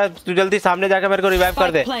राइट में हो रहा है, तू जल्दी सामने जाके मेरे को रिवाइव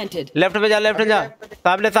कर दे। लेफ्ट में जा,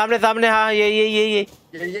 सामने। हाँ ये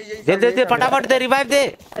जल्दी फटाफट दे, रिवाइव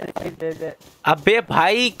दे। अबे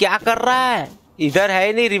भाई क्या कर रहा है, इधर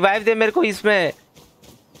है नहीं, रिवाइव दे मेरे को इसमें।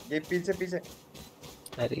 ये पीछे।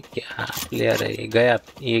 अरे क्या प्लेयर है ये,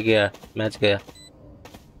 गया मैच गया।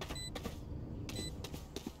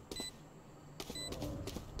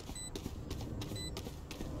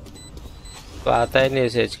 तो आता ही नहीं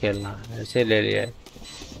ऐसे खेलना, ऐसे ले लिया है।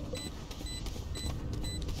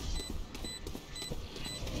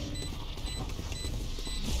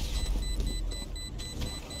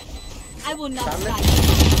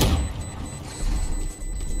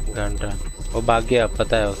 घंटा वो भाग गया,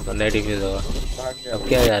 पता है उसको, नेट डिफ्यूज होगा। अब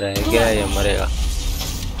क्या जा रहा है, गया या मरेगा।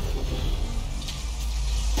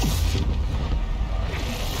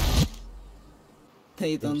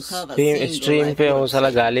 They don't have a single stream life पे हूँ force. साला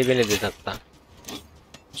गाली भी नहीं दे सकता।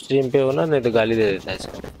 स्ट्रीम पे हो ना, नहीं तो गाली दे देता है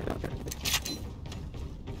इसको।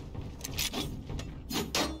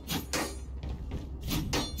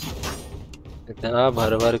 इतना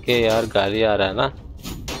भर भर के यार गाली आ रहा है ना,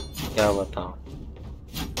 क्या बताऊं।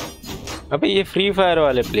 अबे ये फ्री फायर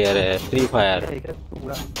वाले प्लेयर है, फ्री फायर।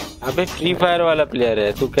 अबे फ्री फायर वाला प्लेयर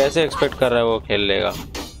है, तू कैसे एक्सपेक्ट कर रहा है वो खेल लेगा।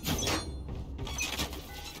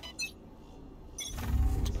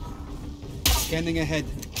 Scanning ahead.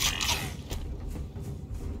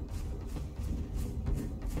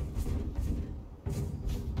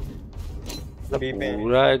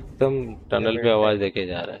 पूरा एकदम टनल पे आवाज देके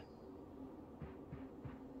जा रहा है।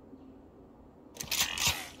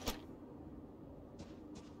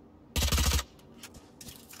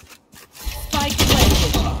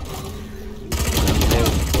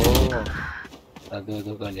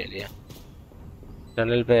 दो का ले लिया।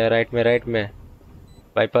 टनल पे राइट में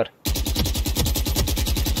wiper.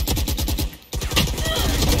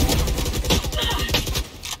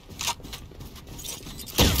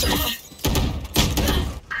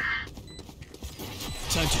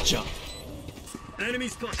 Time to jump. Enemy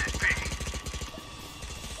spotted.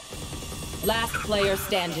 Last player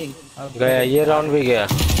standing. गया ये राउंड भी गया।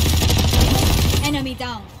 Enemy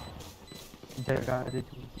down.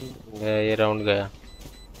 गया ये राउंड गया।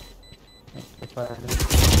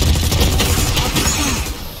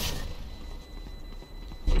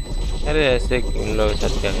 अरे ऐसे इन लोगों के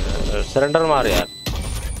साथ क्या करना? सरेंडर मार यार।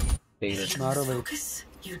 मारो भाई। Focus,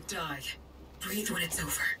 you die. Breathe when it's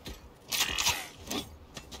over.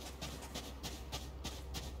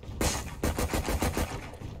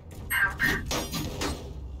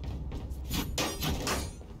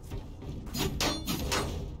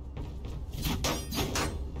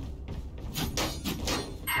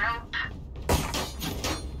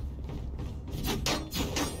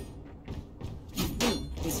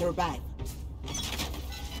 We survive.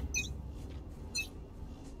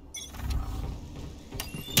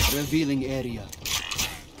 Revealing area.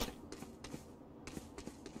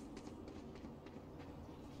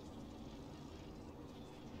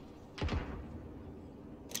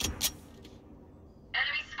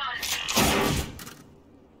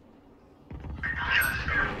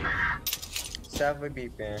 सब भी बी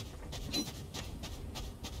पे हैं।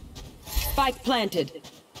 Spike planted.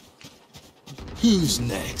 Who's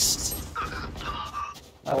next?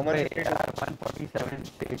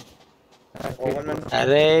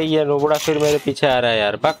 अरे ये रोबोड़ा फिर मेरे पीछे आ रहा है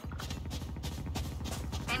यार। बक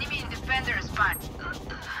Enemy in defender spot.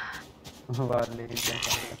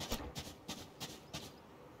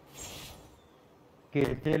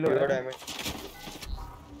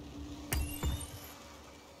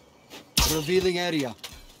 Revealing area.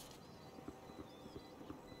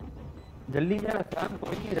 जल्दी जा शाम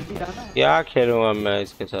कोई नहीं, जल्दी जाना। क्या खेलूंगा मैं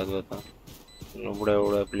इसके साथ, बता।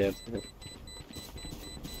 उड़ा प्लेयर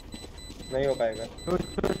नहीं हो पाएगा।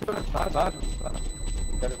 भाग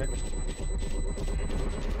चल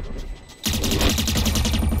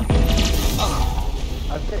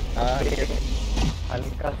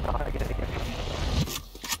हल्का सा आगे।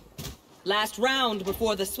 Last round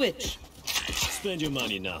before the switch. Spend your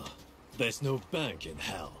money now. There's no bank in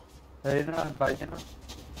hell. अरे ना भाई ना।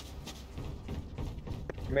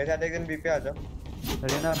 मेरे साथ एक दिन बी पे आ जाओ।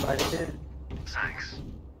 अरे ना भाई से।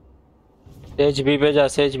 सेज बी पे जा,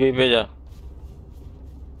 सेज बी पे जा।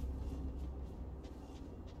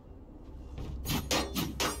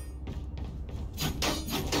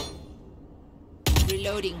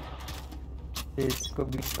 Reloading. इसको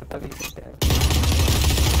भी पता भी है।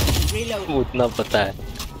 Reload. उतना पता है।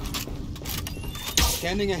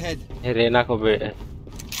 Scanning ahead. रेना को बे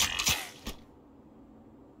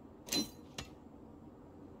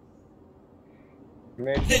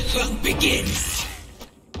The hunt begins.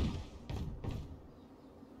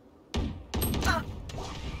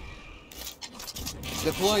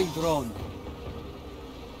 Deploying drone.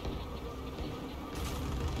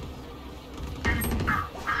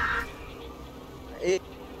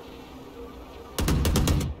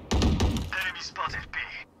 Enemy spotted B.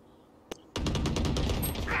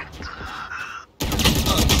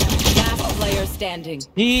 Last player standing.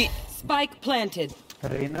 Spike planted.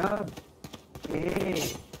 Raina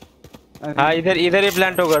हाँ इधर ही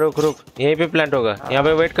प्लांट होगा। रुक यहीं पे प्लांट होगा। यहाँ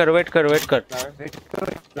पे वेट कर।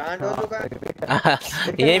 प्लांट हो चुका है।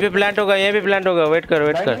 यहीं पे प्लांट होगा। वेट कर।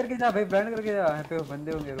 करके जा भाई, ब्रांड करके जा। यहाँ पे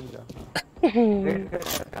बंदे होंगे, रुक जा।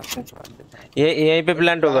 यहीं पे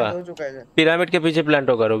प्लांट होगा। पिरामिड के पीछे प्लांट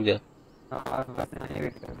होगा। रुक जा।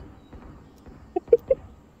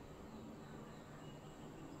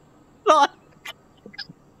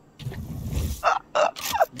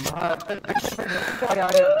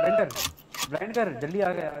 ब्लाइंड कर जल्दी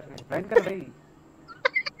आ गया यार ब्लाइंड कर भाई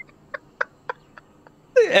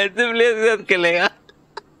ऐसे प्लेयर के साथ खेलेगा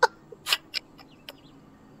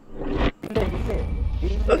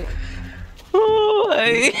ओ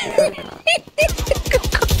भाई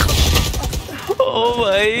ओ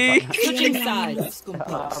भाई Switching sides.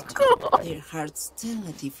 Their hearts tell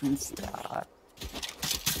a different story.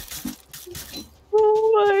 ओ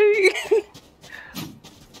भाई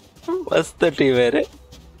मस्त टीम है रे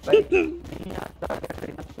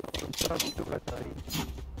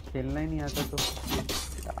खेलना ही नहीं आता तो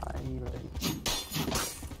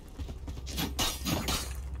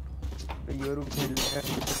यूरोप खेल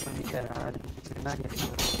रहा है ना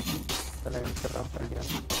चला इंस्टॉल कर लिया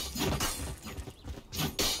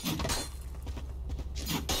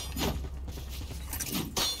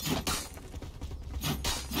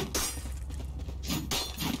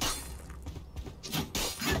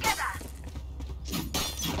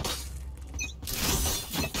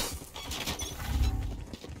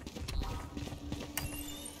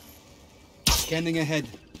Scanning ahead.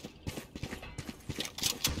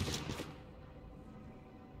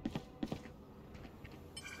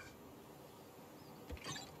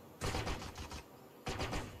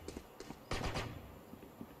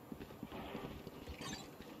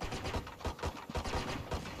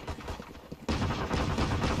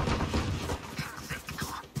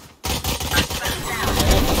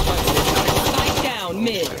 Spike down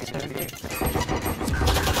mid.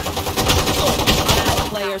 Last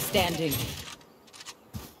player standing.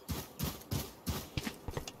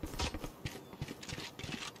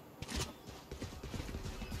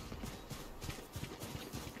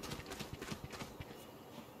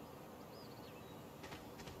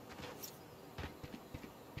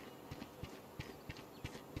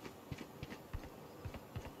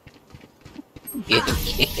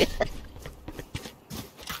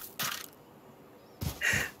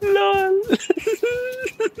 LOL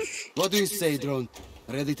What do you say, drone?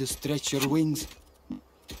 Ready to stretch your wings?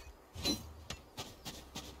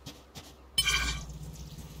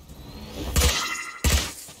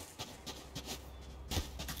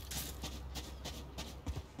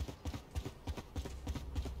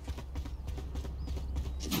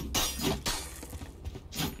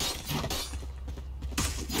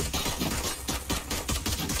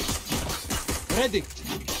 Ready.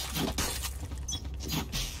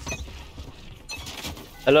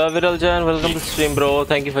 Hello विरल Jain welcome to stream bro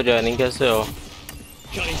thank you for joining कैसे हो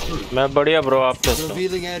मैं बढ़िया ब्रो आप कैसे हो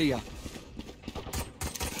Revealing area.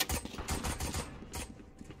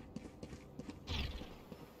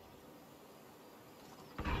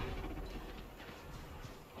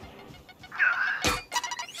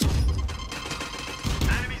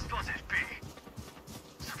 Enemy spotted B.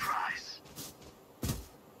 Surprise.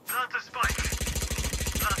 Plant the spike.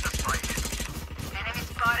 Plant the spike. Enemy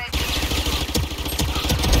spotted.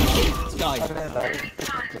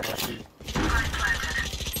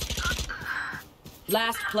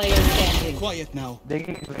 Last player standing. Quiet now.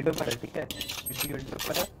 देखिए window पर है ठीक है इसी विंडो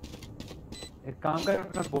पर है एक काम कर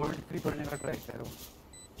अपना बोल्ट फ्री करने का ट्राई करो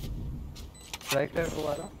वो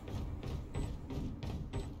वाला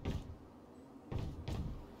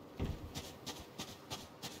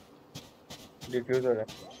डिफ्यूज हो रहा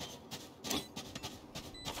है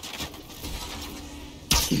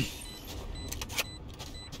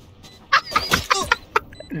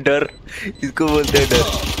डर इसको बोलते हैं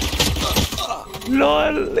डर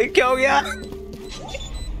लॉल क्या हो गया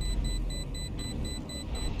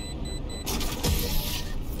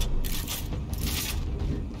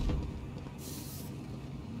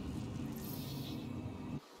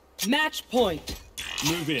Match point.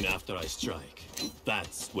 Move in after I strike.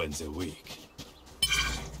 That's when they're weak.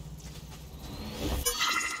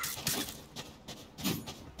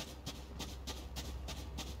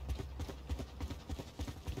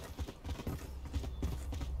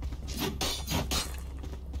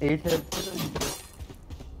 Acer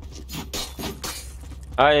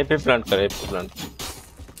हाँ ए पे प्लांट कर ए पे plant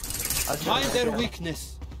Find their weakness.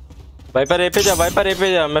 Wiper ए पे जा वाइपर ए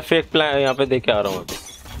पे जा मैं फेक प्लान यहाँ पे देख के आ रहा हूँ अभी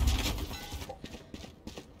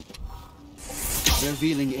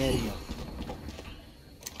Revealing area.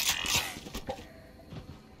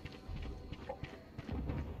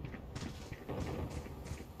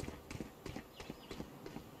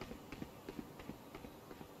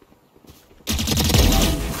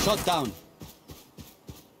 Shot down.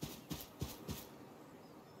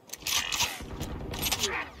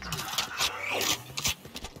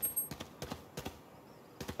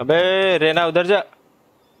 अबे रेना उधर जा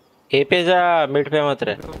ए पे जा मिड पे मत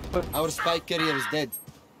रहे Our spike carrier is dead.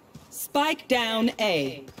 Spike down A.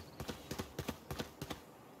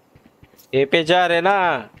 ए पे जा रहे ना।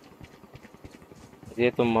 ये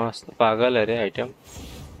तो मस्त पागल है रे item.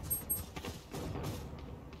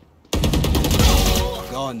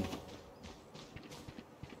 Gone.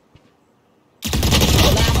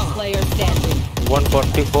 Last player standing.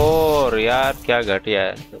 144 यार क्या घटिया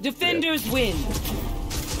है। Defenders win.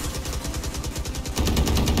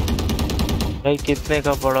 भाई कितने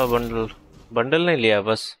का पड़ा बंडल? बंडल नहीं लिया,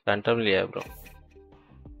 बस फैंटम लिया ब्रो।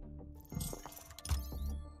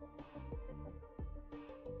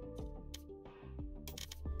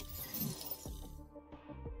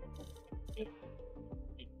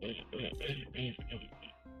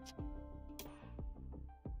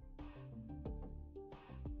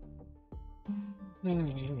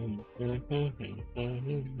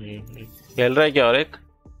 खेल रहा है क्या और एक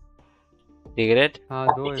सिगरेट? हाँ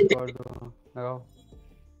दो, एक और दो लगाओ।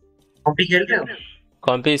 कॉम्पी खेल रहे हो?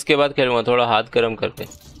 कॉम्पी इसके बाद खेलूंगा, थोड़ा हाथ गर्म करके।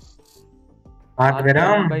 हाथ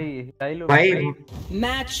गरम भाई।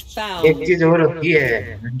 Match found. एक चीज और होती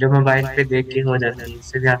है जो मोबाइल पे देख के हो जाती है,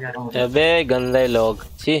 इससे ध्यान रखो। अबे गंदे लोग,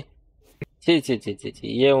 छी छी छी छी छी छी,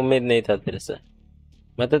 ये उम्मीद नहीं था तेरे से।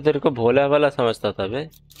 मैं तो तेरे को भोला वाला समझता था बे,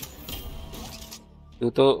 तू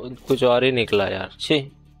तो कुछ और ही निकला यार। छी।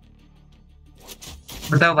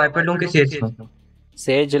 बताओ वाइपर लूं कि सेज लूं?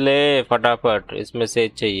 सेज ले फटाफट, इसमें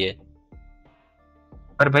सेज चाहिए।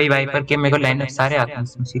 पर भाई वाइपर के मेरे को लाइनअप सारे आते हैं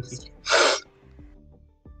इसमें।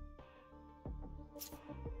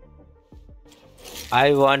 I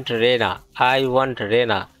want Raina, I want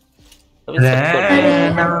Raina.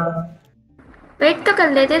 Wait तो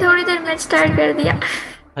कर लेते, थोड़ी देर में स्टार्ट कर दिया।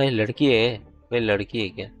 भाई लड़की है, भाई लड़की है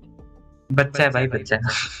क्या? बच्चा है भाई, बच्चा है।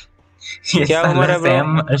 क्या उम्र है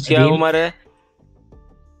ब्रो? क्या उम्र है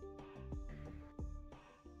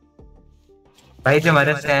भाई? जो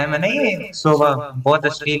हमारा सैम है ना, ये शोभा बहुत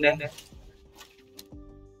अश्लील है,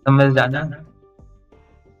 समझ जाना।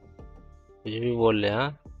 ये भी बोल रहे हाँ,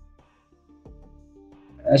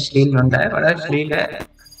 अश्लील बंदा है, बड़ा अश्लील है।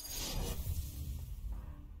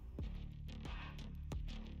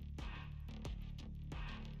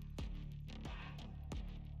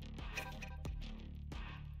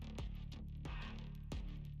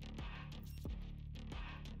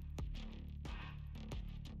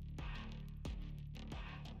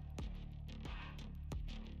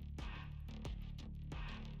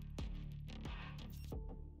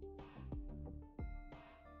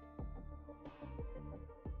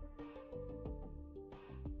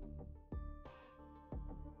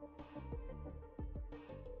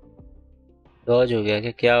 डॉज हो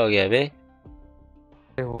गया क्या हो गया बे?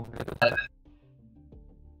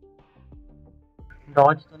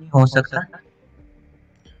 डॉज तो नहीं हो सकता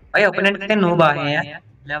भाई, ओपोनेंट कितने नूब आए हैं यार।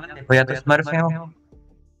 लेवल देखो, या तो स्मर्फ है वो,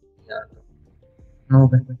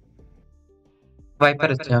 नूब है।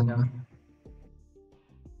 वाइपर अच्छा है।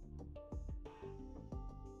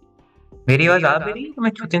 मेरी आवाज आ भी रही है?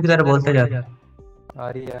 मैं छुट्टियों की तरह बोलते जा रहा हूं। आ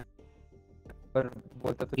रही है पर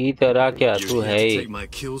बोलता तो की तरह क्या तू है ही,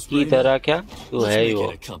 की तरह क्या तू है ही वो।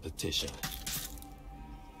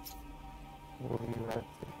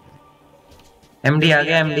 एमडी आ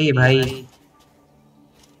गया, एमडी भाई।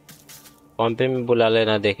 कॉम्पी में बुला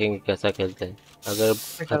लेना, देखेंगे कैसा खेलते हैं। अगर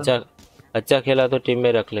अच्छा खेला तो टीम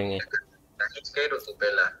में रख लेंगे।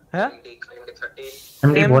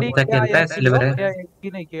 एमडी बहुत अच्छा खेलता है, सिल्वर है।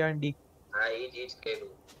 की नहीं किया एमडी।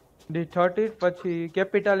 डी30 પછી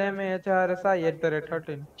capital M H R S I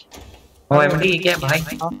 @13। O MD क्या भाई?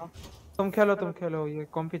 तुम खेलो ये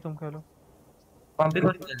कॉम्पी तुम खेलो। कॉम्पी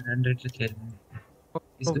को खेल 100 से खेल,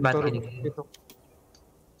 इसके बाद खेलेंगे।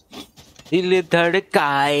 दिल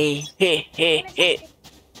धड़काए हे हे हे।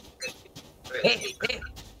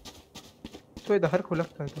 तो इधर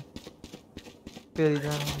खुलता है तो तेरी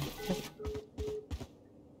जान।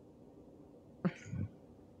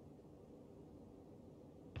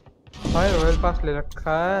 भाई रॉयल पास ले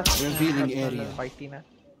रखा है फाइटी में।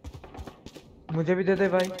 मुझे भी दे दे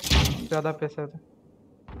भाई, ज्यादा पैसा दे।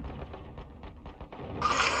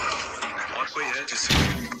 और कोई है जिसे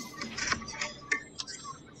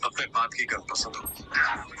अपने बात की गल पसंद हो?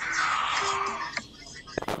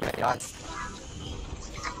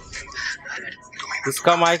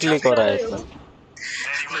 इसका माइक लीक हो रहा है इसका।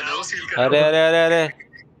 अरे अरे अरे अरे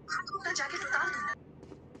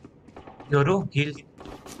योरू हील।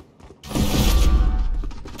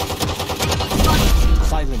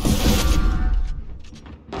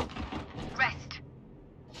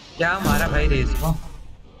 क्या मारा भाई रेस को?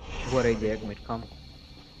 वो रही है एक मिनट कम।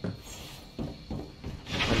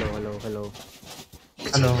 Hello hello hello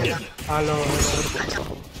hello hello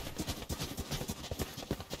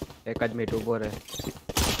एक आदमी डूबो रहे।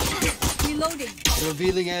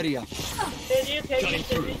 Revealing area.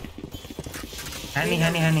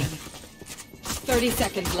 नहीं 30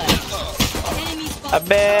 seconds left.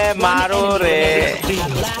 अबे मारो रे।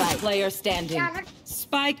 Last player standing.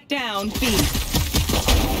 Spike down B.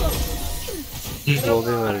 वो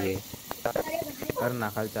भी मर गई। करना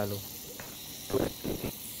खाल चालू।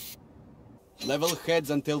 Level heads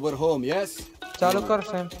until we're home, yes? चालू कर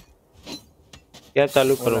सैम। क्या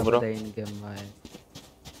चालू करूं ब्रो?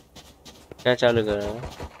 क्या चालू कर रहा है?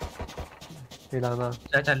 हिलाना।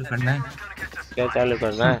 क्या चालू करना है? क्या चालू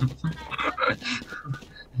करना है?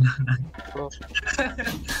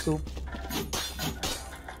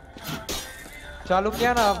 चालू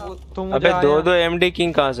किया ना तुम। अबे दो एमडी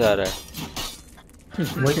किंग कहाँ से आ रहा है?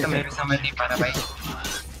 वही तो मैं भी समझ नहीं पा रहा भाई।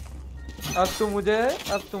 अब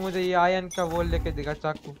तू मुझे ये आयन का वो लेके देगा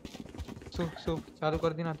चाकू। सुप चालू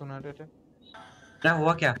कर दी ना तूने अटैक। क्या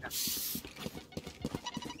हुआ क्या?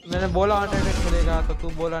 मैंने बोला अटैक खेलेगा तो तू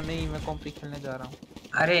बोला नहीं मैं कॉम्पी खेलने जा रहा हूँ।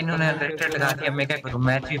 अरे इन्होंने अटैक लगा दिया, मैं क्या करूँ?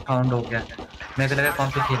 मैच भी फाउंड हो गया, मेरे को लगा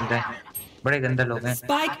कॉम्पी खेल रहा है। बड़े गंदे लोग हैं।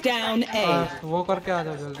 Spike down A. वो करके आ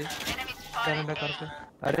जाओ जल्दी सरेंडर करके।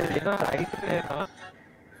 अरे देखो राइट पे है।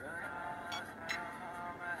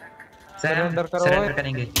 सरेंडर करो। सरेंडर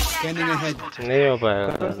करेंगे। नहीं हो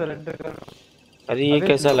पाएगा। सरेंडर करो। अरे ये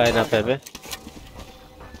कैसा लाइनअप है बे?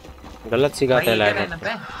 गलत सिखाते हैं लाइनअप।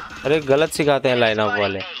 अरे गलत सिखाते हैं लाइनअप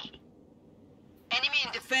वाले।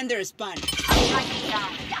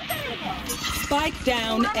 Spike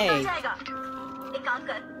down A.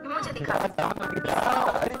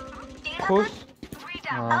 खुश।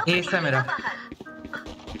 ऐसा मेरा।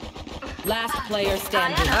 Last player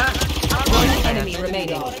standing. One enemy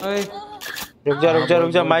remaining.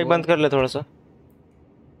 रुक जा माइक बंद कर ले थोड़ा सा।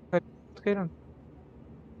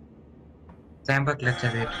 सैम का क्लच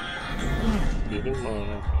है।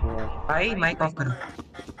 भाई माइक ऑफ करो।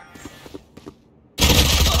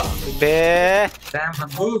 बे सैम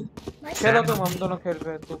खेलो तुम, हम दोनों खेल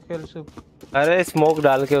रहे हैं, तू खेल सुप। अरे स्मोक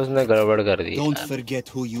डाल के उसने गड़बड़ कर दी। Don't forget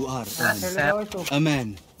who you are. A man,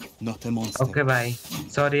 not a monster. Okay भाई,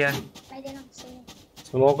 सॉरी यार।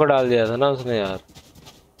 स्मोक डाल दिया था ना उसने यार।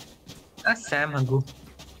 सैम हग्गू।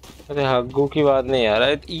 अरे हग्गू की बात नहीं यार,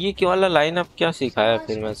 ये क्या वाला लाइनअप क्या सिखाया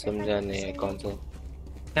फिर? मैं समझा नहीं है कौन सा।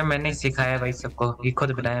 क्या मैंने सिखाया भाई सबको, ये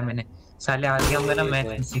खुद बनाया मैंने। साले आ गया होंगे ना,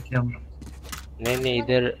 मैं सीख रहा हूँ। नहीं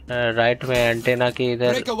इधर राइट में एंटेना के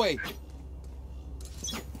इधर।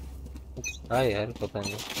 हाँ यार पता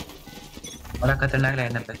नहीं। बड़ा खतरनाक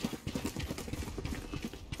लाइनअप है।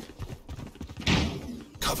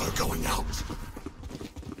 Cover going out.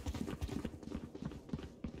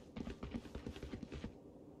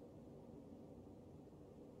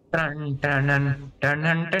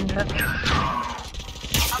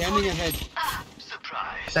 Scanning ahead.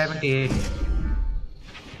 78.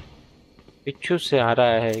 पिछू से आ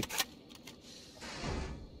रहा है एक।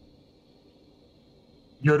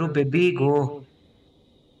 योरू बेबी गो।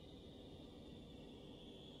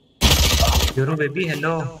 Yoru baby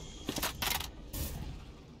hello.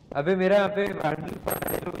 अबे मेरा यहाँ पे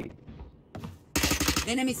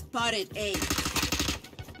Enemy spotted A.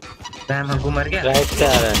 सैम हग्गू मर गया। राइट से आ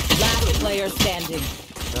रहा है। Last player standing.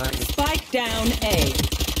 Spike down A.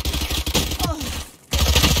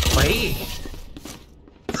 भाई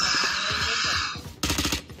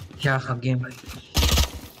क्या गेम है।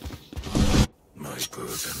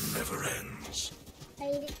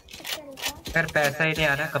 यार पैसा ही नहीं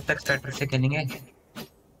आ रहा, कब तक स्टार्टर से खेलेंगे?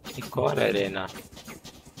 कौन है रेना?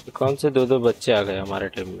 कौन से दो बच्चे आ गए हमारे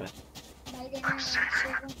टीम में?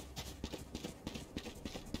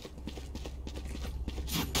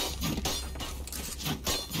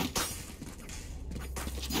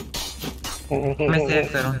 मैं सेव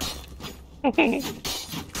करूं।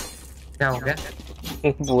 क्या हो गया?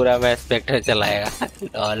 पूरा मैच स्पेक्टर चलाएगा।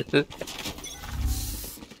 लॉल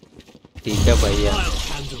ठीक है भैया,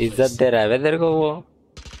 इज्जत दे रहा है तेरे को वो।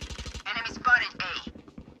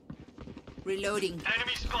 Reloading.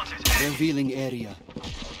 Revealing area.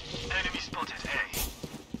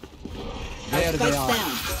 There they are.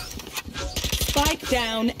 Spike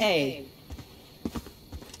down A.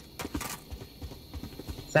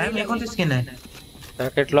 Sam ये कौन सी स्किन है?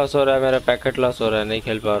 पैकेट लॉस हो रहा है मेरा, पैकेट लॉस हो रहा है, नहीं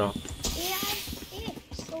खेल पा रहा हूँ।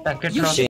 Packet loss